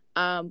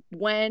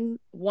 When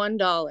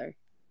 $1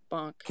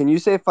 bonk. Can you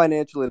say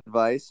financial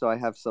advice so I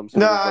have some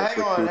sort of like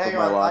recoup of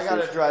my losses? I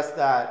gotta address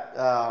that.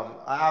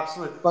 I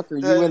absolutely. Fuck, are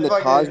you in the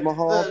Taj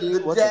Mahal,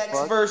 dude? The What Dex the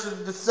fuck?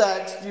 versus the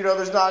sex,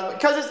 there's not,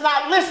 because it's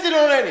not listed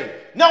on any.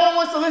 No one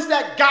wants to list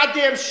that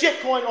goddamn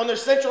shitcoin on their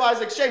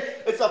centralized exchange.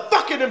 It's a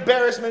fucking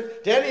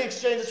embarrassment to any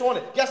exchange that's on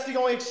it. Guess the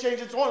only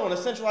exchange that's on a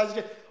centralized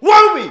exchange?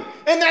 Wobi!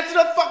 And that's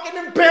a fucking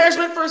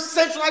embarrassment for a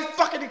centralized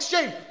fucking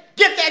exchange.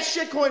 Get that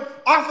shitcoin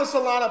off of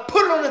Solana,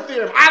 put it on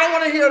Ethereum. I don't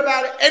want to hear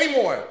about it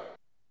anymore.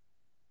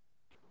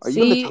 Are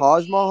you in the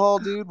Taj Mahal,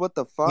 dude? What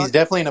the fuck? He's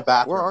definitely in a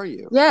bathroom. Where are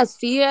you? Yeah,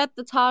 see you at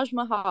the Taj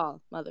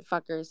Mahal,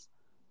 motherfuckers.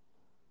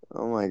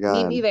 Oh my god.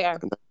 Meet me there.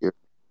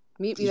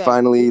 You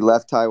finally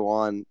left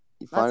Taiwan.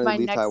 You finally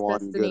leave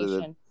Taiwan and go to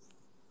the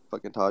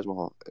fucking Taj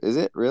Mahal. Is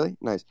it? Really?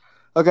 Nice.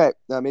 Okay,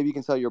 maybe you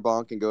can sell your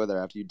bonk and go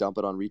there after you dump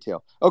it on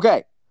retail.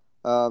 Okay,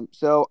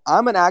 so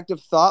I'm an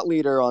active thought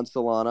leader on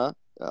Solana.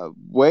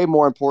 Way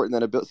more important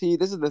than a build. See,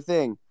 this is the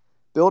thing.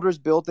 Builders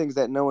build things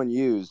that no one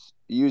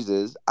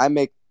uses. I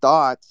make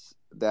thoughts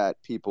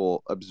that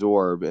people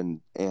absorb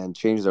and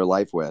change their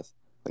life with.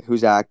 Like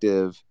who's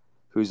active,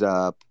 who's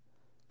up,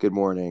 good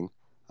morning.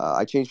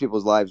 I change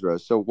people's lives,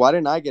 Rose. So why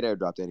didn't I get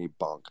airdropped any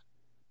bonk?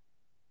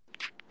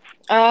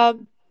 I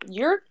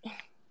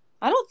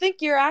don't think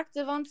you're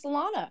active on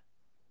Solana.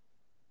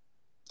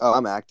 Oh,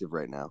 I'm active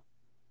right now.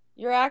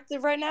 You're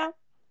active right now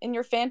in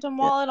your Phantom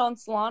wallet on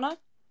Solana?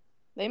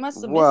 They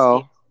must have missed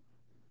you.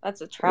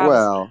 That's a travesty.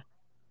 Well,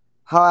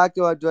 how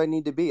active do I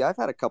need to be? I've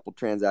had a couple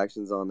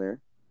transactions on there.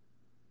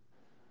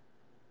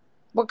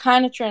 What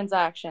kind of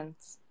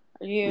transactions?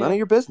 Are you? None of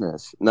your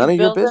business. None of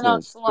your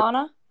business. On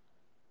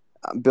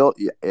Solana? Built.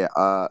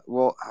 Yeah.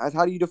 Well,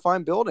 how do you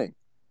define building?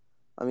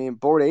 I mean,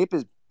 Bored Ape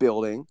is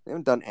building. They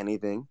haven't done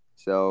anything.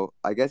 So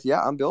I guess,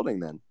 yeah, I'm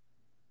building then.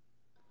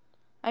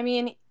 I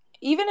mean,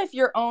 even if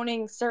you're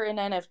owning certain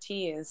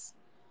NFTs,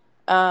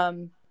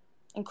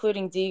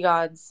 including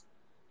DeGods,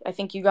 I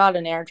think you got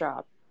an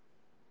airdrop.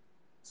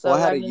 So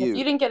well, if you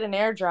didn't get an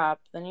airdrop,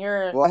 then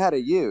you're. Well, I had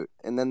a Ute,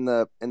 and then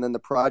the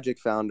project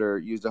founder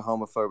used a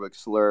homophobic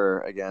slur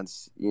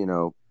against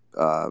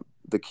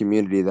the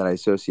community that I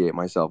associate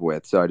myself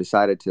with. So I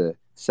decided to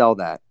sell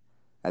that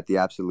at the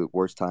absolute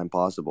worst time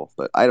possible.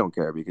 But I don't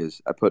care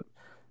because I put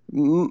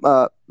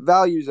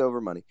values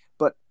over money.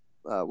 But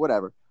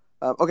whatever.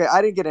 Okay,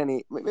 I didn't get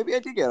any. Maybe I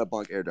did get a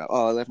bonk airdrop.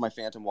 Oh, I left my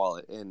Phantom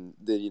wallet in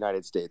the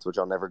United States, which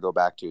I'll never go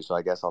back to. So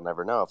I guess I'll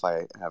never know if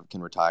I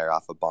can retire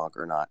off a bonk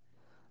or not.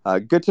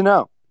 Good to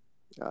know.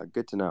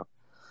 Good to know.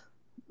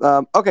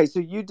 Okay, so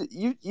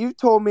you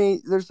told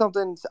me there's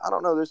something, I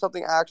don't know, there's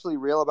something actually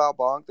real about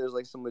Bonk. There's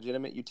like some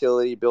legitimate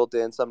utility built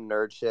in, some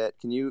nerd shit.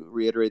 Can you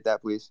reiterate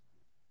that, please?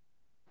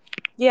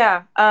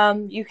 Yeah,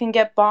 you can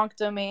get bonk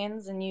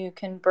domains and you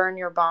can burn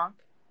your bonk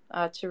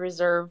to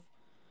reserve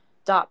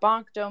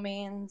 .bonk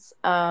domains.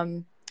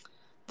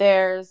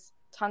 There's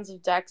tons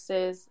of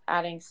dexes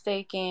adding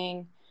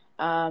staking.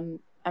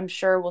 I'm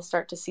sure we'll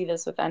start to see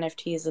this with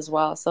NFTs as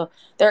well. So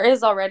there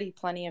is already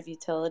plenty of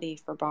utility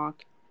for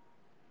bonk.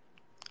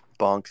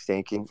 Bonk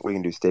staking. We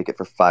can do stake it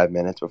for 5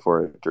 minutes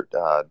before it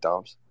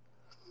dumps.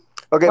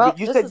 Okay, Well, but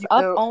you this said is you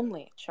up know.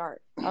 only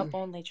chart. Up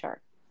only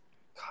chart.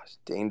 Gosh,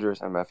 dangerous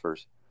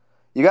MFers.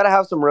 You got to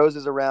have some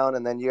roses around,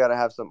 and then you got to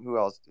have some. Who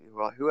else?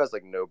 Who has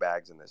like no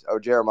bags in this? Oh,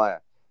 Jeremiah.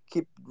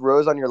 Keep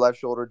Rose on your left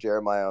shoulder,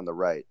 Jeremiah on the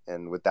right,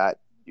 and with that,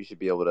 you should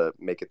be able to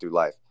make it through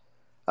life.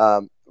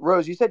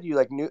 Rose, you said you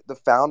like knew the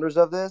founders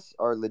of this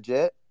are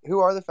legit. Who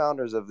are the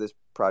founders of this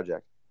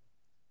project?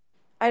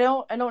 I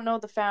don't know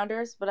the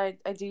founders, but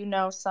I do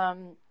know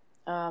some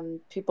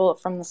people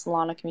from the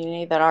Solana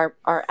community that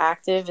are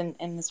active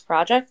in this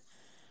project.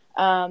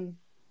 Yeah,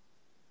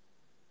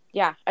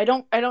 I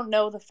don't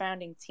know the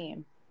founding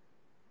team.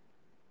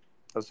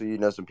 Oh, so you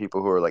know some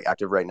people who are like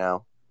active right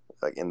now,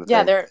 like in the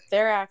Yeah, thing.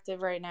 they're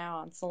active right now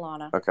on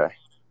Solana. Okay,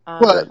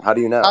 What? good. How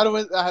do you know?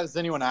 Has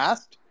anyone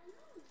asked?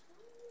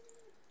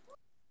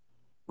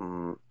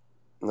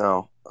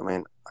 No, I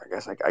mean,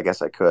 I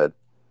guess I could.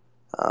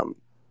 Um,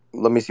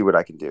 let me see what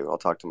I can do. I'll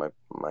talk to my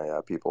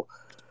people.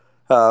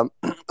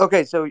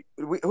 Okay, so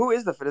who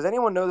is does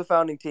anyone know the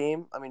founding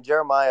team? I mean,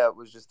 Jeremiah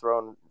was just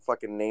throwing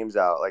fucking names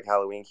out like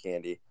Halloween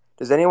candy.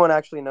 Does anyone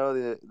actually know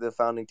the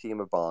founding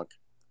team of Bonk?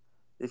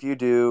 If you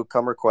do,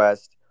 come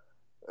request.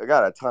 I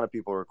got a ton of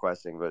people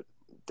requesting, but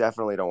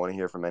definitely don't want to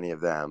hear from any of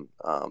them.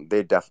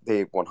 They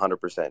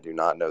 100% do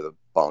not know the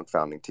Bonk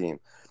founding team.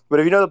 But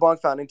if you know the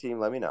Bonk founding team,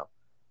 let me know.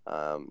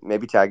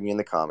 Maybe tag me in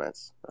the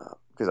comments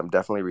because I'm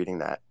definitely reading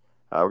that.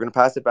 We're going to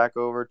pass it back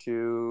over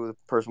to the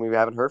person we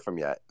haven't heard from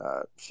yet,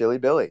 Shilly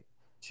Billy.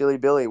 Shilly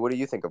Billy, what do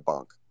you think of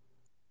Bonk?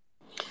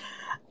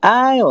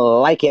 I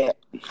like it.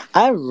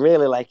 I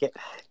really like it.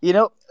 You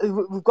know,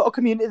 we've got a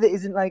community that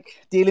isn't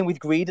like dealing with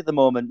greed at the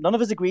moment. None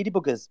of us are greedy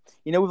buggers.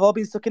 You know, we've all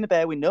been stuck in a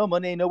bear with no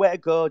money, nowhere to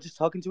go, just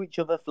talking to each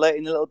other,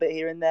 flirting a little bit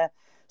here and there.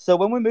 So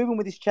when we're moving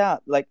with this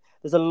chart, like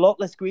there's a lot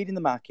less greed in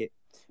the market.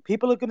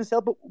 People are going to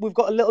sell, but we've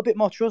got a little bit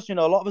more trust. You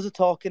know, a lot of us are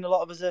talking, a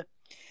lot of us are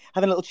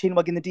having a little chin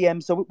wag in the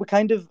DM. So we're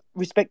kind of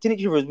respecting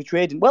each other as we're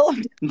trading. Well,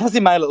 that's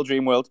in my little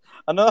dream world.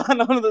 I know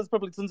there's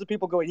probably tons of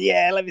people going,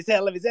 yeah, let me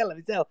sell, let me sell, let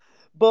me sell.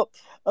 But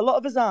a lot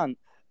of us aren't.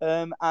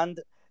 And,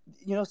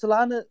 you know,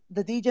 Solana,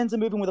 the degens are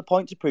moving with a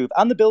point to prove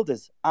and the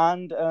builders.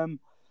 And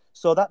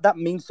so that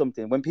means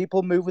something. When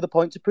people move with a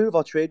point to prove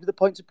or trade with a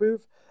point to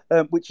prove,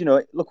 which, you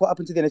know, look what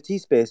happened to the NFT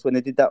space when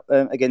they did that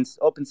against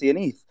OpenSea and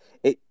ETH.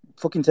 It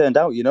fucking turned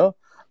out, you know.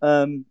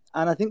 And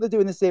I think they're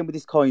doing the same with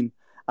this coin.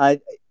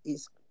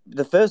 It's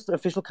the first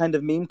official kind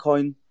of meme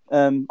coin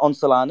on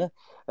Solana,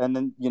 and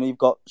then you know you've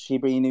got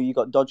Shiba Inu, you've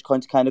got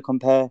Dogecoin to kind of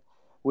compare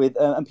with,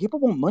 and people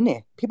want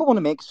money. People want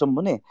to make some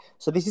money.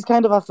 So this is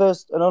kind of our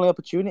first and only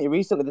opportunity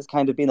recently that's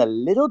kind of been a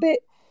little bit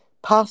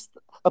past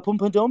a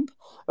pump and dump,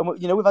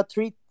 and you know we've had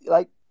three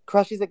like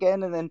crashes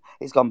again, and then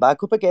it's gone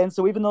back up again.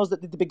 So even those that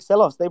did the big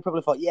sell-offs, they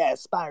probably thought, yeah,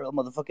 spiral,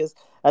 motherfuckers,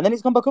 and then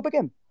it's gone back up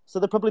again. So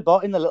they probably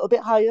bought in a little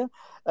bit higher,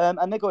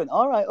 and they're going,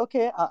 all right,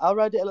 okay, I'll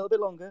ride it a little bit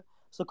longer.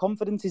 So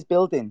confidence is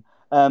building.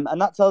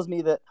 And that tells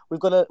me that we've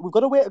got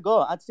a way to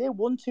go. I'd say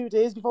 1-2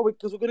 days before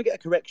because we're going to get a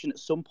correction at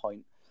some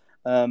point,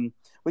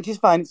 which is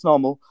fine. It's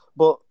normal.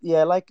 But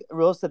yeah, like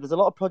Rose said, there's a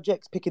lot of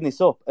projects picking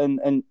this up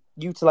and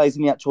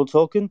utilizing the actual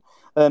token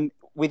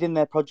within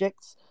their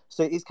projects.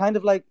 So it's kind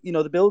of like, you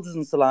know, the builders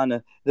in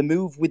Solana, they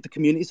move with the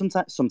community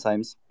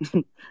sometimes.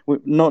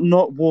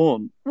 not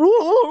one.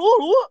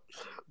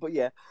 But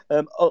yeah,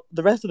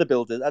 the rest of the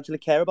builders actually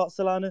care about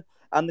Solana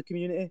and the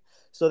community.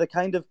 So they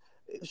kind of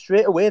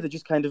straight away they're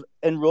just kind of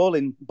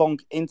enrolling Bonk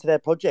into their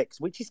projects,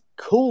 which is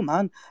cool,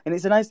 man, and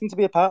it's a nice thing to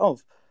be a part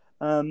of.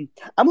 I'm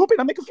hoping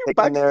I make a few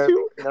Taking bags their,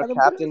 too. you know,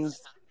 And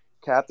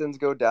captains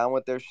go down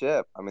with their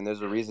ship. I mean,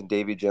 there's a reason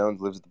Davy Jones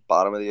lives at the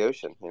bottom of the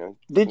ocean. You know,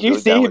 did he you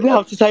goes down see with him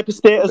have the type of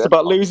status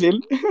about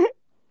losing?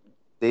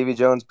 Davy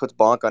Jones puts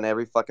Bonk on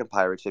every fucking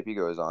pirate ship he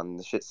goes on, and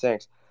the shit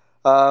sinks.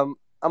 I'm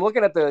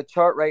looking at the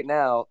chart right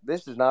now.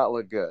 This does not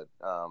look good.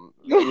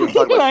 You're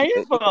talking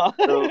about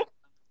so,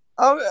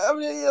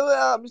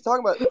 I'm just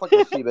talking about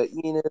fucking Shiba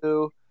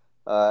Inu.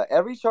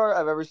 Every chart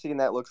I've ever seen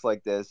that looks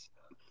like this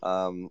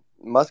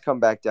must come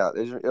back down.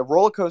 A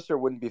roller coaster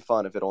wouldn't be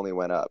fun if it only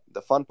went up.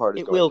 The fun part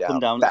is It going will down come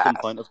down fast. at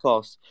some point, of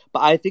course.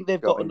 But I think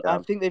they've got Going I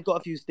down. think they've got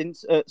a few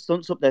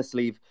stunts up their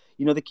sleeve.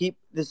 You know,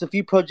 there's a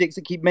few projects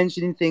that keep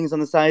mentioning things on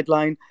the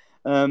sideline.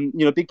 You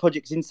know, big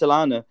projects in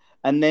Solana,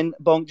 and then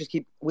Bonk just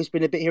keep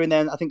whispering a bit here and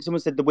there. And I think someone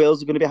said the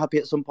whales are going to be happy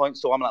at some point.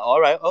 So I'm like, all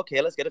right,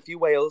 okay, let's get a few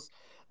whales.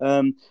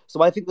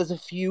 So I think there's a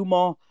few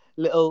more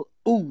little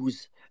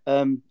oohs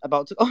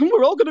about to. Oh,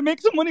 we're all going to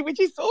make some money, which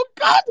is so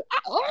good.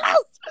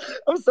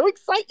 I'm so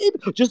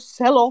excited. Just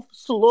sell off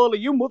slowly,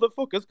 you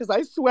motherfuckers, because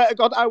I swear to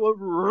God, I will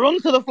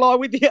run to the floor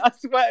with you. I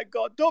swear to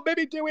God, don't make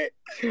me do it.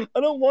 I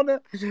don't want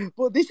to.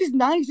 But this is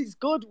nice. It's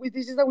good.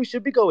 This is how we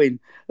should be going.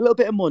 A little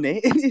bit of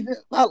money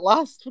at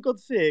last, for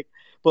God's sake.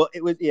 But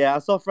it was, yeah, I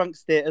saw Frank's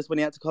status when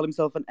he had to call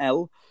himself an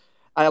L.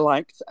 I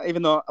liked,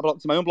 even though I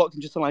blocked him. I unblocked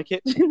him just to like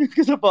it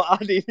because I thought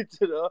I needed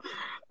to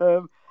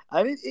know.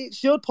 And it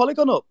showed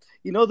Polygon up.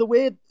 You know, the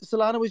way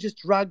Solana was just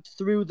dragged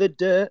through the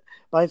dirt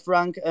by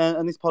Frank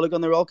and this Polygon,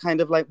 they're all kind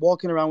of like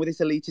walking around with this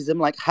elitism,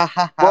 like, ha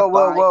ha ha, bye.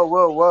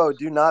 Whoa.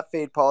 Do not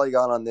fade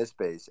Polygon on this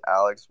base.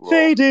 Alex will.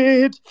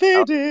 Faded.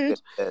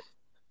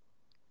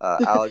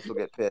 Alex will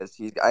get pissed.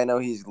 I know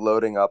he's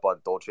loading up on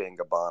Dolce &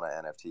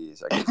 Gabbana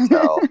NFTs. I can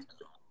tell.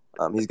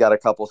 He's got a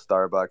couple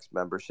Starbucks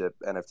membership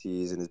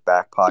NFTs in his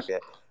back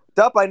pocket.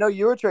 Dup, I know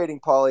you were trading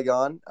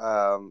Polygon.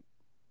 How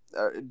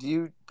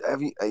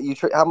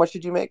much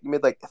did you make? You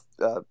made like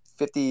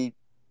 50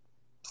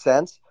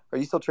 cents. Are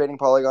you still trading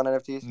Polygon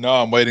NFTs? No,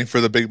 I'm waiting for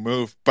the big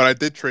move. But I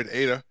did trade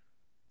ADA.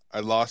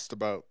 I lost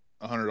about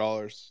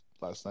 $100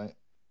 last night.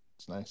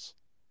 It's nice.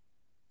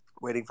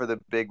 Waiting for the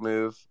big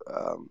move.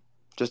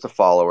 Just a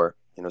follower.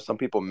 You know, some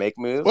people make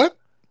moves. What?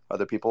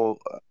 Other people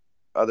follow.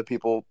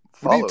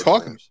 What are you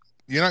talking? Moves.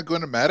 You're not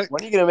going to Matic?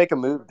 When are you going to make a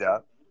move,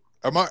 Dup?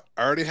 I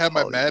already have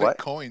my Matic what?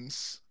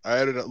 coins. I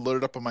had it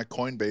loaded up on my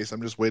Coinbase.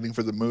 I'm just waiting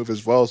for the move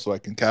as well so I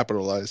can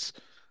capitalize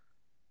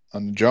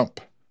on the jump.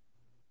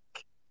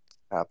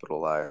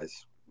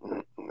 Capitalize.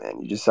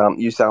 Man, you sound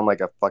like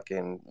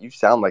an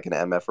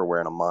MFer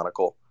wearing a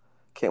monocle.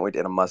 Can't wait to,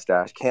 and a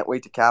mustache. Can't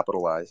wait to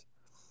capitalize.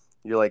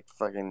 You're like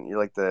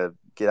the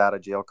get out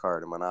of jail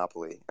card in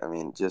Monopoly. I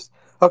mean, just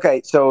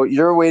okay. So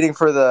you're waiting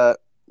for the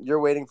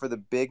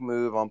big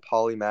move on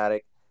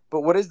Polymatic.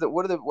 But what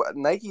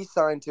Nike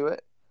signed to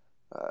it?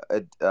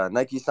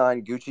 Nike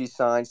signed, Gucci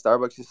signed,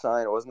 Starbucks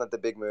signed. Wasn't that the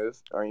big move?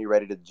 Aren't you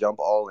ready to jump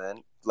all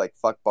in, like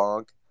fuck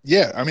bonk?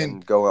 Yeah, I mean,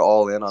 and go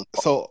all in on.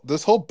 So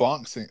this whole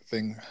bonk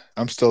thing,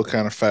 I'm still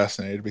kind of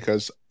fascinated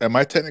because am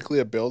I technically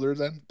a builder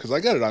then? Because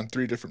I got it on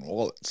 3 different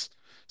wallets.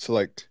 So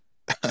like,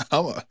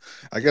 I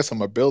guess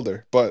I'm a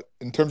builder. But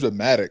in terms of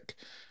Matic,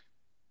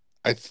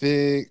 I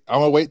think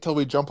I'm gonna wait till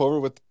we jump over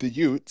with the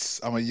Utes.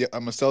 I'm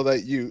gonna sell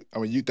that Ute.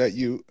 I'm gonna Ute that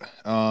Ute.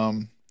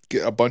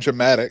 Get a bunch of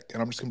Matic,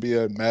 and I'm just gonna be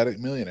a Matic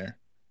millionaire,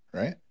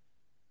 right?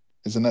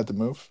 Isn't that the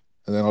move?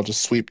 And then I'll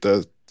just sweep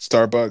the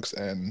Starbucks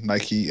and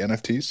Nike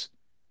NFTs.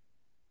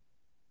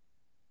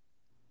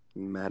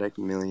 Matic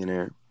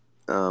millionaire.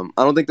 I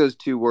don't think those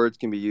 2 words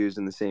can be used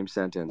in the same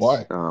sentence.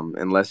 Why?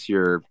 Unless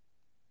you're.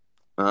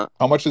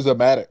 How much is a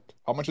Matic?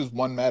 How much is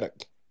one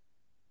Matic?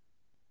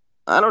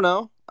 I don't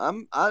know.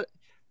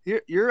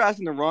 You're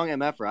asking the wrong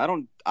MFer.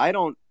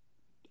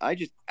 I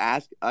just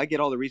ask. I get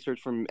all the research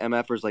from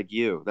MFers like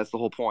you. That's the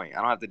whole point.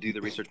 I don't have to do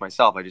the research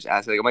myself. I just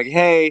ask. I'm like,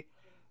 hey.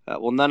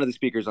 Well, none of the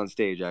speakers on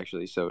stage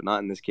actually, so not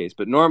in this case.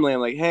 But normally,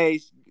 I'm like,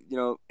 hey,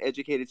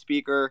 educated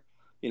speaker,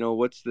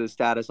 what's the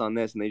status on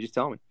this? And they just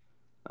tell me.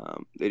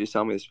 They just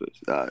tell me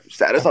the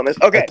status on this.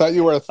 Okay. I thought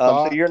you were a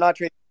thought. So you're not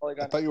trading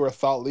Polygon. I thought you were a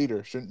thought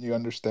leader. Shouldn't you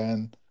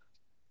understand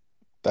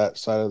that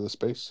side of the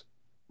space?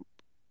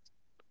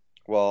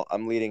 Well,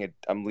 I'm leading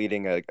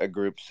a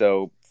group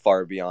so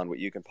far beyond what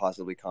you can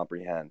possibly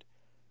comprehend.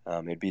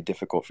 It'd be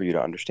difficult for you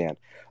to understand.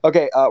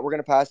 Okay, we're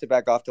gonna pass it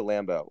back off to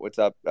Lambo. What's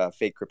up,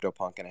 fake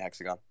CryptoPunk and a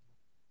hexagon?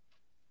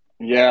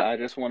 Yeah, I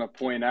just want to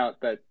point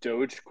out that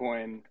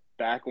Dogecoin,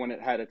 back when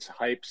it had its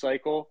hype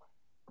cycle,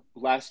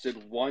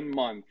 lasted 1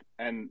 month.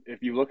 And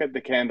if you look at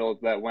the candle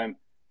that went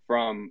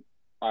from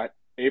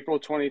April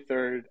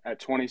 23rd at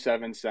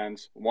 27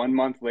 cents, 1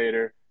 month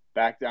later,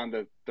 back down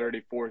to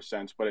 34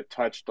 cents, but it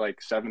touched like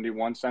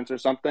 71 cents or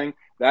something.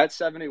 That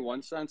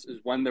 71 cents is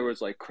when there was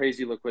like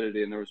crazy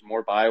liquidity and there was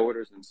more buy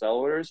orders than sell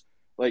orders.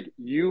 Like,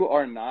 you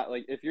are not,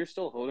 like, if you're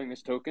still holding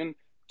this token,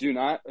 do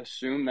not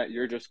assume that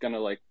you're just going to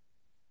like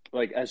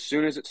as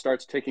soon as it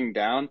starts ticking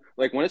down,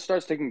 like when it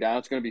starts ticking down,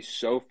 it's going to be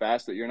so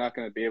fast that you're not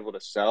going to be able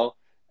to sell.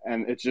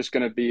 And it's just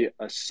going to be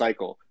a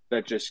cycle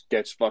that just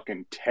gets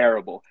fucking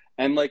terrible.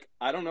 And like,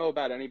 I don't know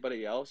about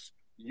anybody else.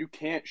 You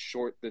can't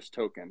short this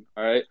token.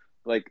 All right.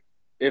 Like,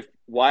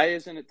 why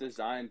isn't it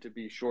designed to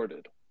be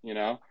shorted?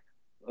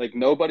 Like,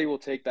 nobody will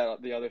take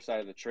that the other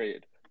side of the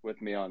trade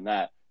with me on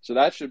that. So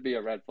that should be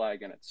a red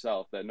flag in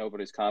itself, that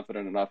nobody's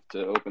confident enough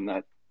to open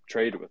that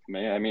trade with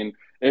me. I mean,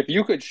 if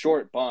you could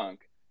short bonk,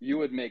 you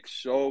would make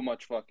so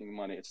much fucking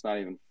money. It's not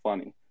even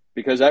funny,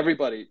 because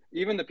everybody,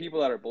 even the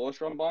people that are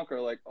bullish on bonk, are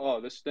like, oh,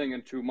 this thing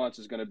in 2 months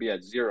is going to be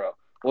at 0.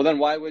 Well, then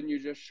why wouldn't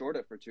you just short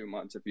it for 2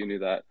 months if you knew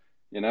that?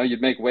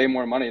 You'd make way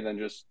more money than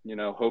just,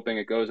 hoping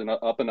it goes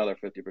up another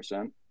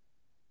 50%.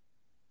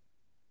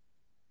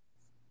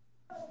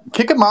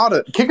 Kick him out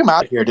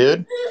of here,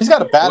 dude. He's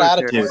got a bad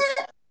attitude.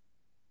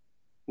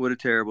 What a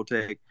terrible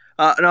take.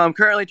 No, I'm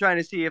currently trying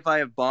to see if I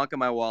have bonk in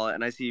my wallet,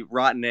 and I see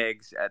rotten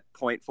eggs at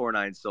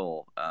 0.49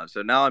 Sol.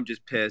 So now I'm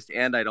just pissed,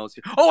 and I don't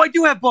see. Oh, I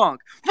do have bonk.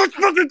 Let's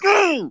fucking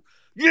go!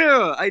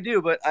 Yeah, I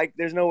do, but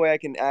there's no way I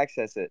can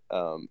access it.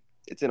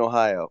 It's in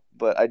Ohio,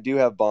 but I do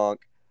have bonk.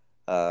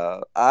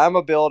 I'm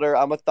a builder.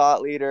 I'm a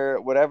thought leader.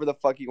 Whatever the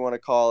fuck you want to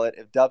call it.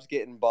 If Dub's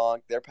getting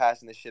bonked, they're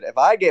passing the shit. If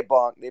I get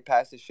bonked, they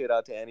pass the shit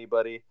out to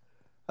anybody.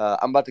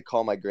 I'm about to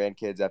call my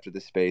grandkids after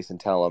this space and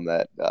tell them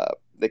that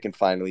they can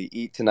finally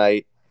eat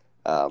tonight.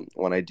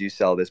 When I do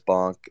sell this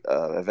bonk,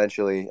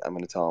 eventually, I'm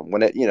going to tell them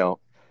when it,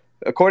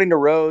 according to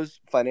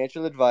Rose,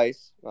 financial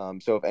advice.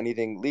 So if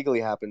anything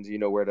legally happens, you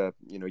know where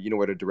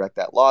to direct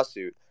that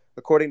lawsuit.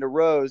 According to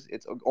Rose,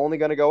 it's only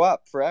going to go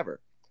up forever.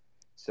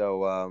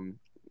 So,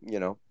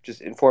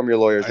 just inform your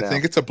lawyers I now.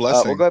 think it's a We'll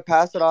blessing. go ahead,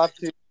 pass it off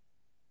to.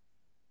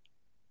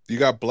 You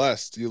got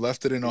blessed. You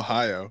left it in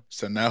Ohio,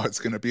 so now it's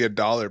going to be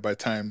 $1 by the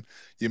time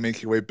you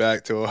make your way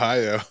back to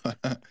Ohio.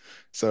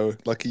 So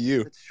lucky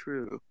you. That's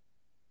true.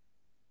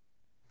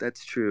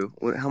 That's true.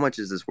 How much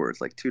is this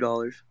worth? Like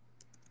 $2?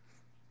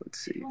 Let's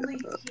see.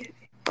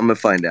 I'm gonna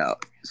find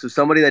out. So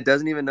somebody that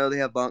doesn't even know they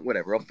have bonk,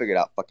 whatever. I'll figure it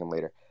out fucking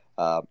later.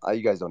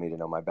 You guys don't need to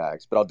know my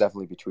bags, but I'll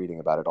definitely be tweeting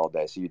about it all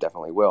day, so you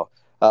definitely will.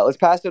 Let's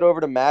pass it over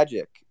to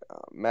Magic.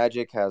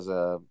 Magic has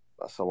a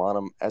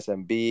Solana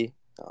SMB,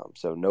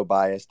 so no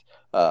biased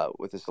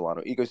with the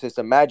Solana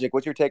ecosystem. Magic,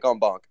 what's your take on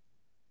bonk?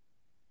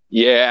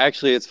 Yeah,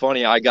 actually, it's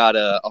funny. I got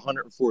a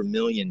 104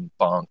 million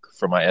bonk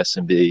for my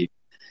SMB,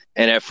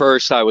 and at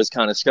first I was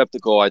kind of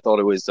skeptical. I thought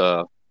it was,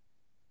 I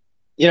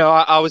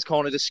was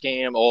calling it a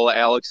scam. All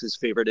Alex's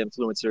favorite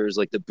influencers,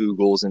 like the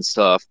Boogles and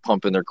stuff,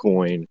 pumping their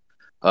coin.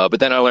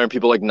 But then I learned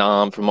people like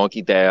Nam from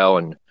Monkey DAO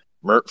and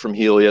Mert from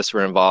Helios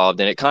were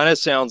involved, and it kind of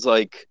sounds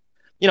like,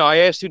 I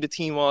asked who the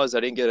team was. I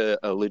didn't get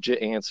a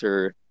legit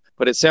answer,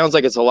 but it sounds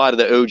like it's a lot of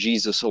the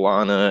OGs of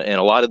Solana and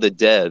a lot of the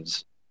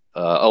devs.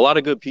 A lot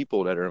of good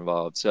people that are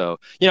involved. So,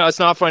 it's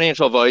not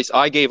financial advice.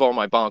 I gave all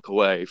my bonk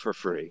away for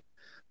free.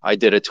 I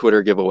did a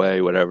Twitter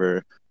giveaway,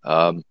 whatever.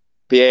 But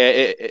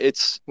yeah,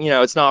 it's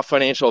not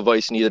financial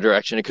advice in either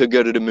direction. It could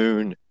go to the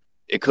moon.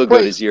 It could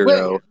go to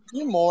zero. Wait,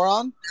 you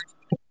moron.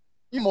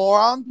 You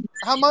moron.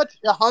 How much?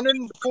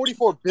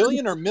 144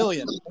 billion or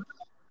million?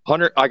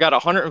 I got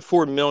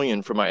 104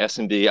 million for my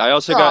S&B. I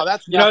also got,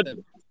 that's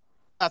nothing.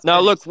 That's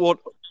now pennies.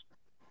 look,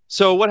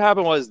 so what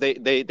happened was they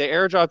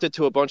airdropped it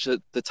to a bunch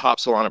of the top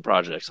Solana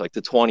projects, like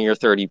the 20 or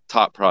 30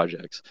 top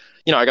projects.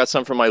 I got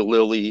some from my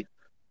Lily,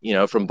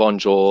 from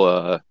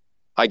Bungle.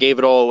 I gave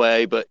it all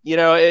away, but I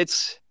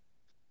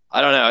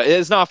don't know.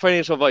 It's not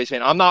financial advice,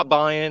 man. I'm not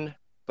buying,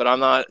 but I'm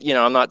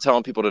not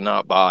telling people to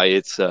not buy.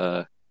 It's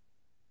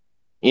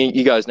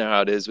you guys know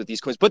how it is with these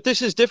coins. But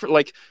this is different.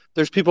 Like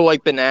there's people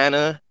like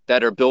Banana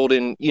that are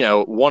building,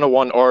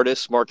 one-on-one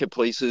artists,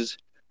 marketplaces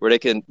where they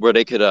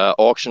could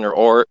auction their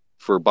art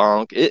for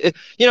bonk.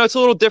 It's a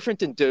little different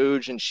than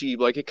Doge and Sheeb.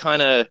 Like it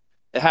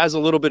has a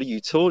little bit of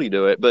utility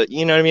to it, but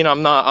you know what I mean?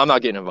 I'm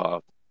not getting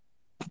involved.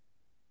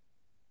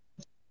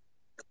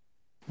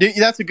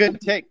 That's a good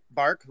take,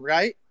 Bark,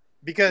 right?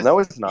 Because no,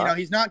 it's not.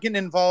 He's not getting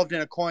involved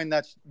in a coin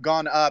that's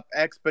gone up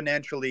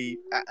exponentially.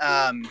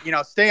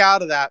 Stay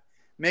out of that.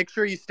 Make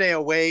sure you stay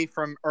away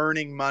from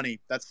earning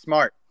money. That's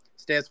smart.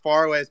 Stay as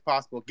far away as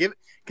possible.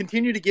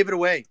 Continue to give it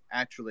away.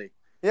 Actually,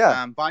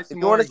 yeah. Buy some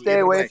if you more. Want to stay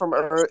away from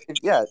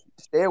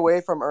stay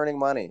away from earning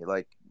money.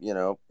 Like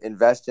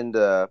invest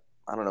into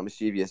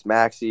mischievous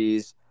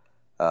maxis,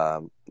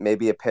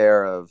 maybe a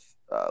pair of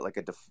like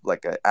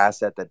a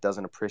asset that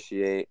doesn't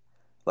appreciate,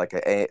 like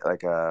a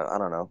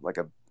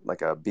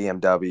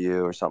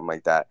BMW or something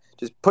like that.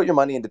 Just put your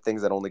money into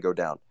things that only go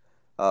down.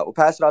 We'll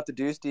pass it off to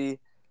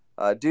Dusty.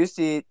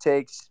 Dusty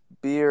drinks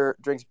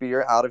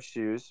beer out of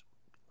shoes.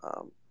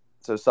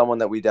 So someone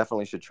that we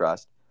definitely should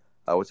trust.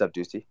 What's up,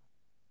 Dusty?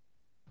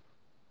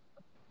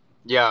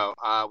 Yo,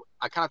 I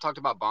kind of talked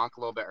about bonk a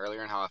little bit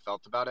earlier and how I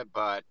felt about it,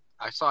 but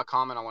I saw a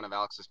comment on one of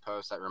Alex's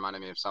posts that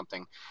reminded me of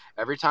something.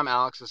 Every time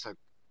Alex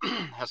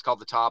has called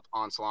the top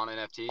on Solana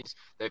NFTs,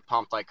 they've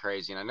pumped like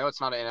crazy. And I know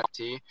it's not an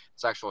NFT,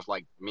 it's actual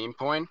like meme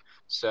coin.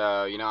 So,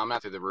 I'm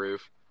not through the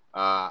roof.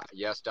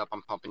 Yes, Dup,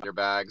 I'm pumping your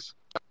bags.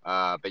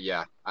 But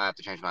yeah, I have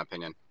to change my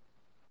opinion.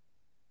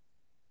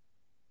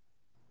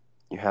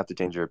 You have to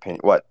change your opinion.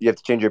 What? You have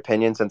to change your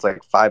opinion since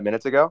like 5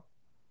 minutes ago?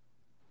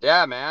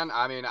 Yeah, man.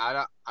 I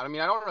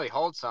don't really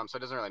hold some, so it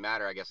doesn't really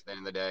matter, I guess, at the end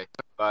of the day.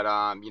 But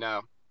I'm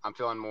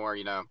feeling more,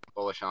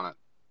 bullish on it.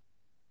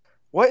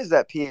 What is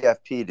that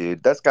PFP,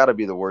 dude? That's got to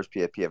be the worst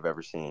PFP I've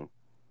ever seen.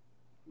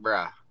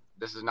 Bruh,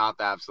 this is not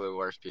the absolute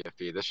worst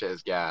PFP. This shit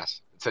is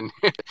gas. It's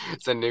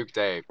a nuke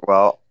tape.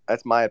 Well,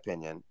 that's my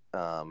opinion,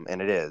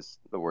 and it is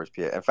the worst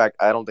PFP. In fact,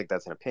 I don't think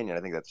that's an opinion.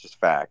 I think that's just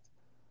fact.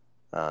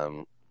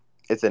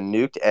 It's a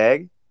nuked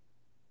egg.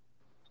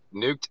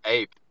 Nuked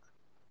ape.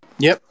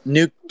 Yep,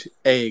 nuked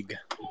egg.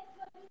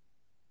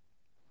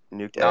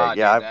 Nuked Nah, egg.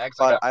 Yeah,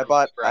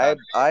 dude,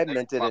 I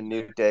minted a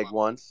nuked egg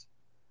once.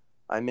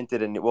 I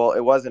minted it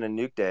wasn't a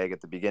nuked egg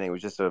at the beginning. It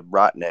was just a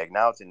rotten egg.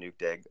 Now it's a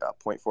nuked egg.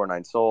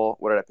 0.49 SOL.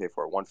 What did I pay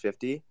for it?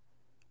 150.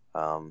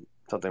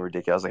 Something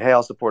ridiculous. I was like, hey,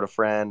 I'll support a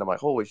friend. I'm like,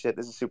 holy shit,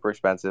 this is super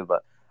expensive,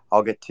 but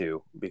I'll get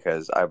 2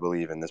 because I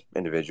believe in this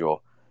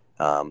individual.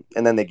 And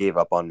then they gave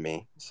up on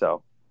me.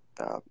 So,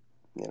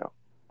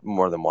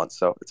 more than once.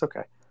 So it's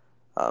okay.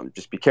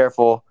 Just be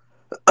careful.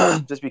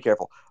 Just be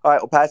careful. All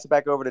right, we'll pass it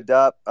back over to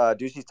Dup.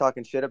 Ducey's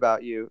talking shit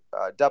about you.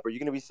 Dup, are you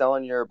going to be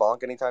selling your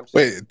bonk anytime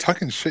soon? Wait,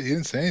 talking shit. He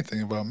didn't say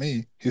anything about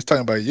me. He was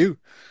talking about you.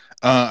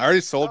 I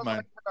already sold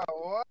mine.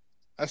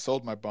 I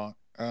sold my bonk.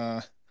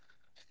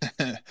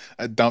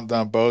 I dumped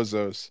on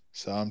bozos,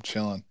 so I'm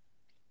chilling.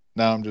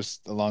 Now I'm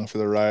just along for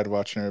the ride,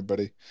 watching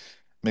everybody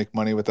make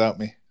money without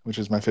me, which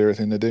is my favorite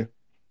thing to do.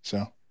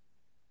 So,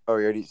 Oh,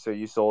 so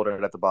you sold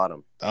it at the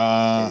bottom,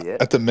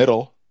 idiot. at the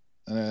middle,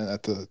 and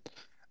at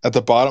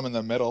the bottom in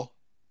the middle.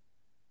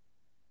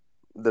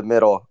 The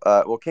middle.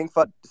 Well, King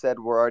Fud said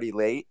we're already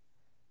late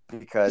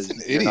because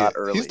He's an you're not idiot.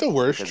 early. He's the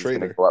worst because it's going to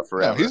trader. go up No,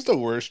 forever. he's the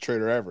worst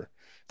trader ever.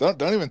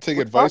 Don't even take What are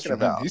you advice talking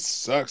from him. about? He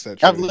sucks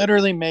at I've trading.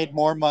 literally made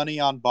more money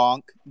on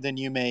bonk than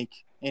you make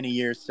in a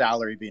year's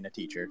salary being a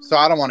teacher. So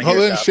I don't want to Well,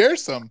 hear then that. share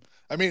some.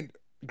 I mean,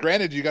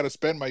 granted, you got to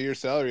spend my year's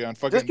salary on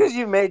fucking. Just because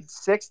you made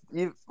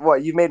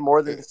you've made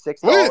more than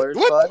 $6, What the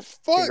Fud?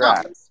 fuck?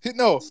 Congrats.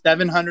 No,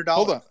 $700.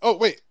 hold on. Oh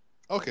wait.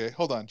 Okay,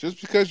 hold on.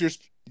 Just because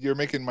you're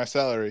making my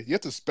salary, you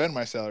have to spend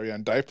my salary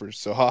on diapers.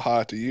 So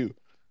haha to you.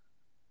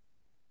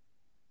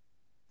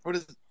 What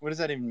does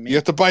that even mean? You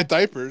have to buy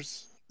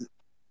diapers.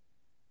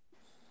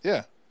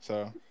 Yeah.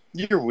 So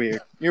you're weird.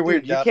 You're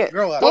weird. You can't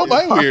grow up. How am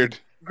I weird?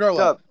 Grow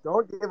up.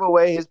 Don't give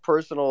away his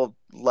personal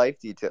life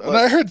details. And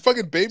I heard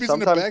fucking babies in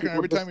the sometimes background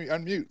every people time he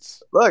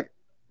unmutes. Look,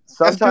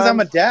 That's because I'm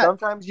a dad.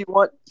 Sometimes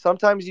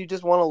you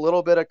just want a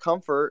little bit of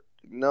comfort.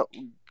 No,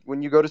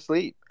 when you go to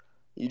sleep,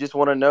 you just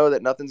want to know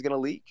that nothing's gonna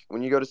leak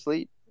when you go to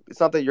sleep. It's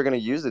not that you're gonna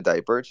use the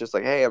diaper. It's just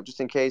like, hey, just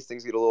in case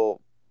things get a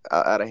little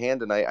out of hand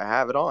tonight, I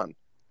have it on.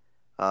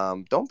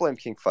 Don't blame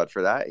King Fud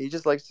for that. He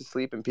just likes to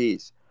sleep in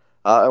peace.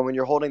 And when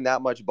you're holding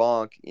that much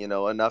bonk,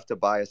 enough to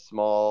buy a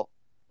small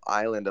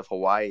island of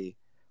Hawaii.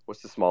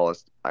 What's the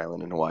smallest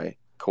island in Hawaii?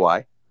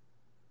 Kauai?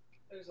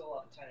 There's a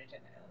lot of tiny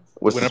islands.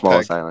 What's Winnipeg. the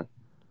smallest island?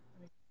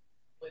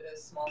 With a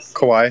small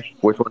Kauai.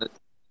 Which one is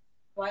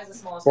Kauai is the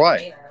smallest Kauai.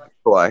 main island.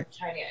 Kauai?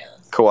 Tiny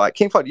islands. Kauai.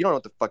 King Fud, you don't know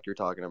what the fuck you're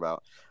talking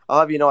about. I'll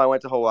have you know I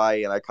went to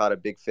Hawaii and I caught a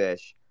big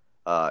fish,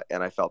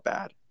 and I felt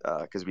bad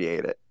because we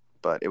ate it,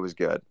 but it was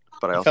good.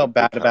 But I also felt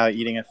bad about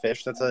eating a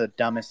fish. That's the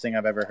dumbest thing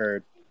I've ever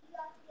heard.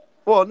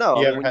 Well, no,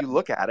 when you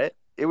look at it,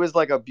 it was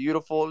like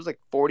it was like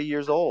 40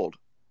 years old.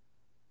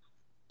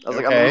 I was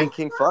like, I'm eating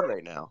King Fud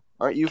right now.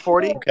 Aren't you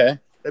 40? Okay.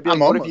 That'd be like,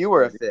 what if you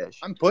were 40. A fish?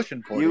 I'm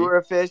pushing 40. You were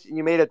a fish and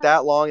you made it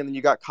that long and then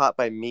you got caught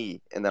by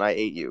me and then I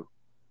ate you.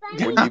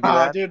 Wouldn't you be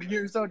mad? Dude,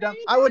 you're so dumb.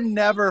 I would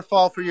never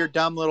fall for your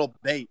dumb little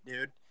bait,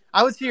 dude.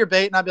 I would see your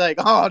bait and I'd be like,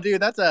 oh,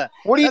 dude, that's a...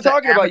 What are you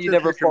talking about? You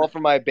never fall for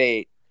my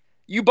bait.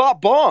 You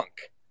bought bonk.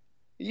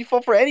 You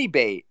fall for any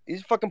bait. You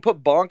just fucking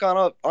put bonk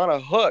on a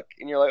hook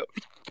and you're like...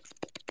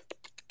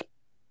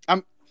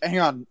 Hang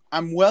on.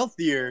 I'm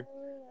wealthier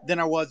than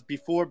I was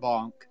before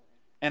bonk,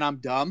 and I'm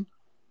dumb.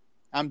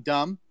 I'm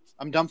dumb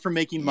for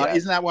making money. Yes.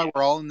 Isn't that why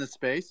we're all in this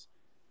space?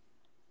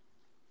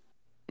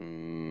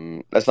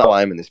 That's not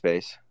why I'm in this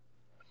space.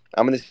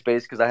 I'm in this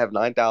space because I have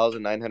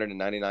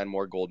 9,999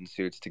 more golden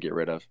suits to get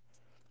rid of,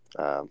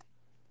 and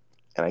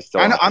I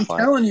still. I'm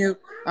telling you,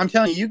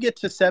 you get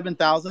to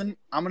 7,000.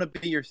 I'm gonna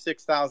be your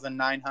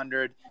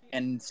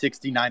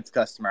 6,969th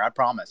customer. I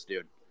promise,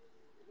 dude.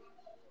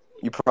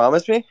 You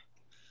promise me?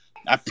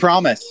 I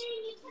promise.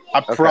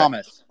 I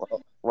promise.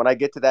 Well, when I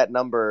get to that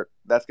number,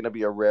 that's going to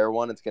be a rare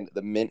one.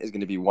 The mint is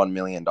going to be $1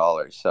 million.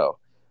 So,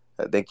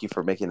 thank you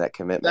for making that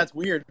commitment. That's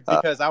weird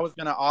because I was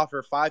going to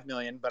offer $5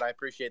 million, but I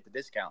appreciate the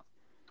discount.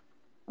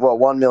 Well,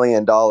 $1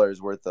 million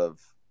worth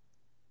of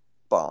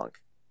bonk.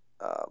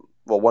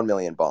 $1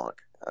 million bonk.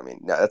 I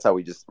mean, that's how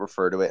we just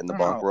refer to it in the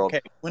bonk world.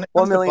 Okay. When it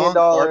comes $1 million,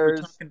 we're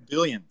talking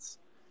billions.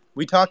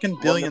 We talking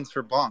billions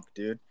for bonk,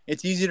 dude.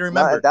 It's easy to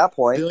remember. Not at that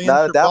point.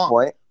 Not at that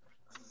point.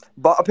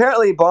 But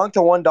apparently, bonk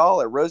to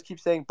 $1. Rose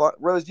keeps saying,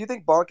 Rose, do you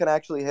think bonk can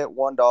actually hit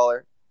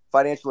 $1?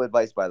 Financial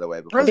advice, by the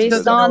way.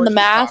 Based on the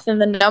math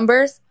and the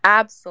numbers,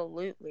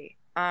 absolutely.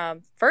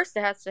 First,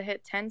 it has to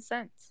hit 10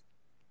 cents.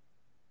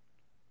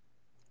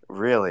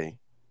 Really?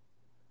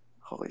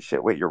 Holy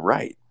shit! Wait, you're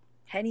right.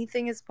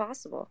 Anything is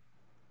possible.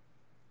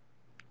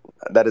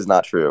 That is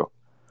not true.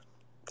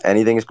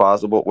 Anything is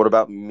possible. What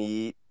about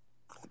me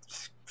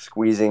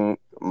squeezing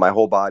my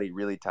whole body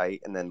really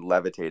tight and then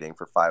levitating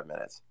for 5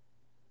 minutes?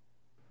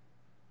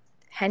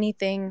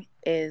 Anything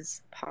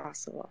is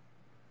possible.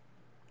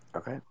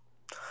 Okay.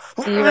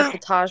 See you at the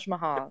Taj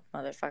Mahal,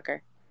 motherfucker.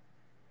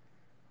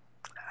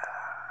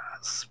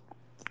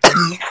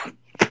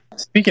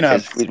 Speaking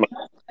of,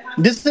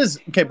 this is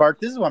okay, Bark.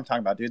 This is what I'm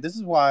talking about, dude. This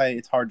is why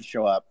it's hard to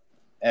show up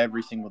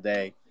every single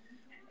day.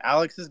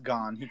 Alex is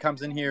gone. He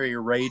comes in here, he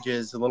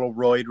rages, a little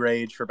roid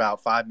rage for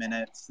about 5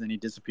 minutes, then he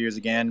disappears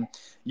again.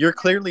 You're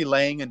clearly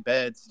laying in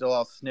bed, still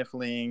all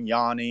sniffling,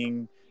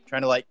 yawning,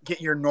 trying to like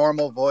get your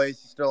normal voice,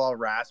 still all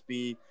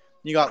raspy.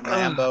 You got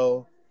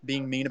Lambo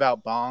being mean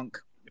about bonk,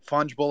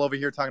 Fungible over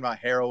here talking about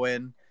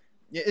heroin.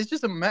 Yeah, it's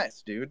just a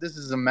mess, dude. This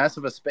is a mess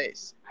of a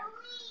space.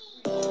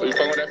 Are you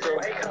fucking with that, bro?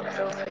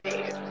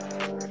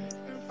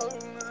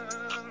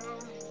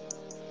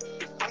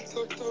 I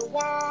took the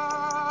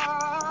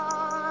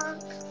walk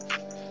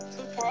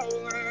to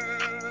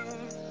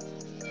Poland.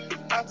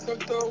 I took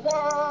the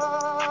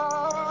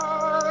walk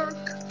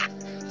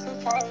to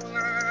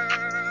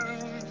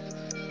Poland.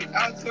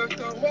 I took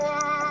the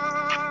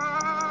walk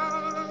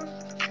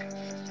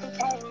to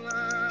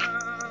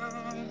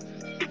Poland.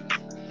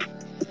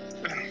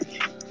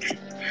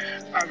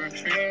 I've been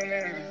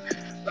feeling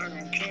like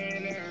I'm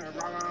killing,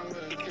 rockin'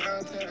 with a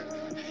Caltech.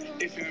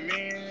 If you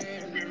mean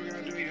it, baby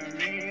girl, do you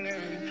mean it?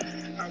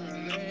 I've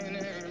been leaning,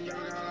 baby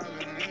girl, I've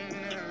been leaning.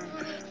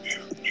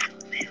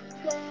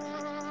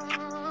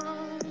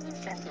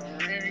 Fuck the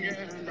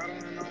ringing,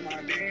 battling all my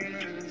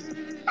demons.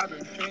 I've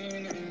been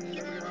fiending,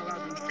 baby girl,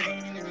 I've been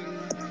fiending.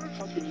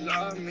 Hope you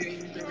love me,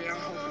 baby, I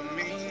hope you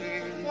mean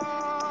it.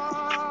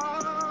 Walk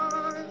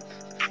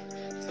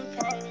to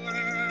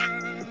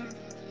Poland.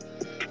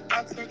 I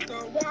took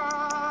the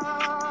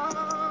walk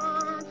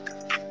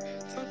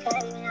to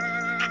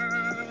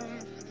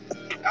Poland.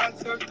 I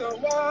took the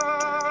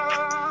walk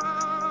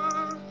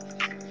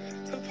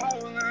to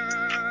Poland.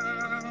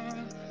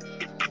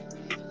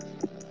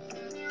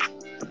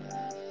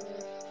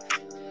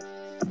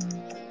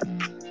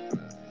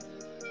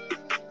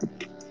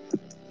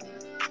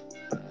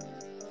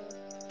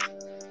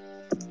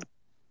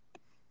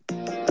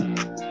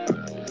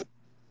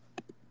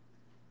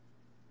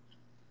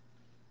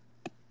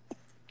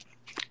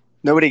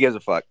 Nobody gives a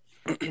fuck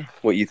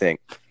what you think.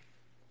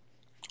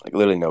 Like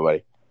literally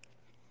nobody.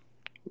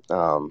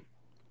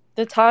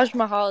 The Taj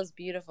Mahal is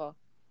beautiful.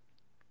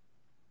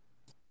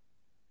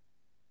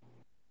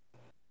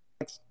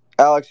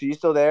 Alex, are you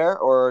still there,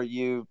 or are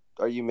you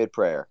mid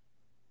prayer?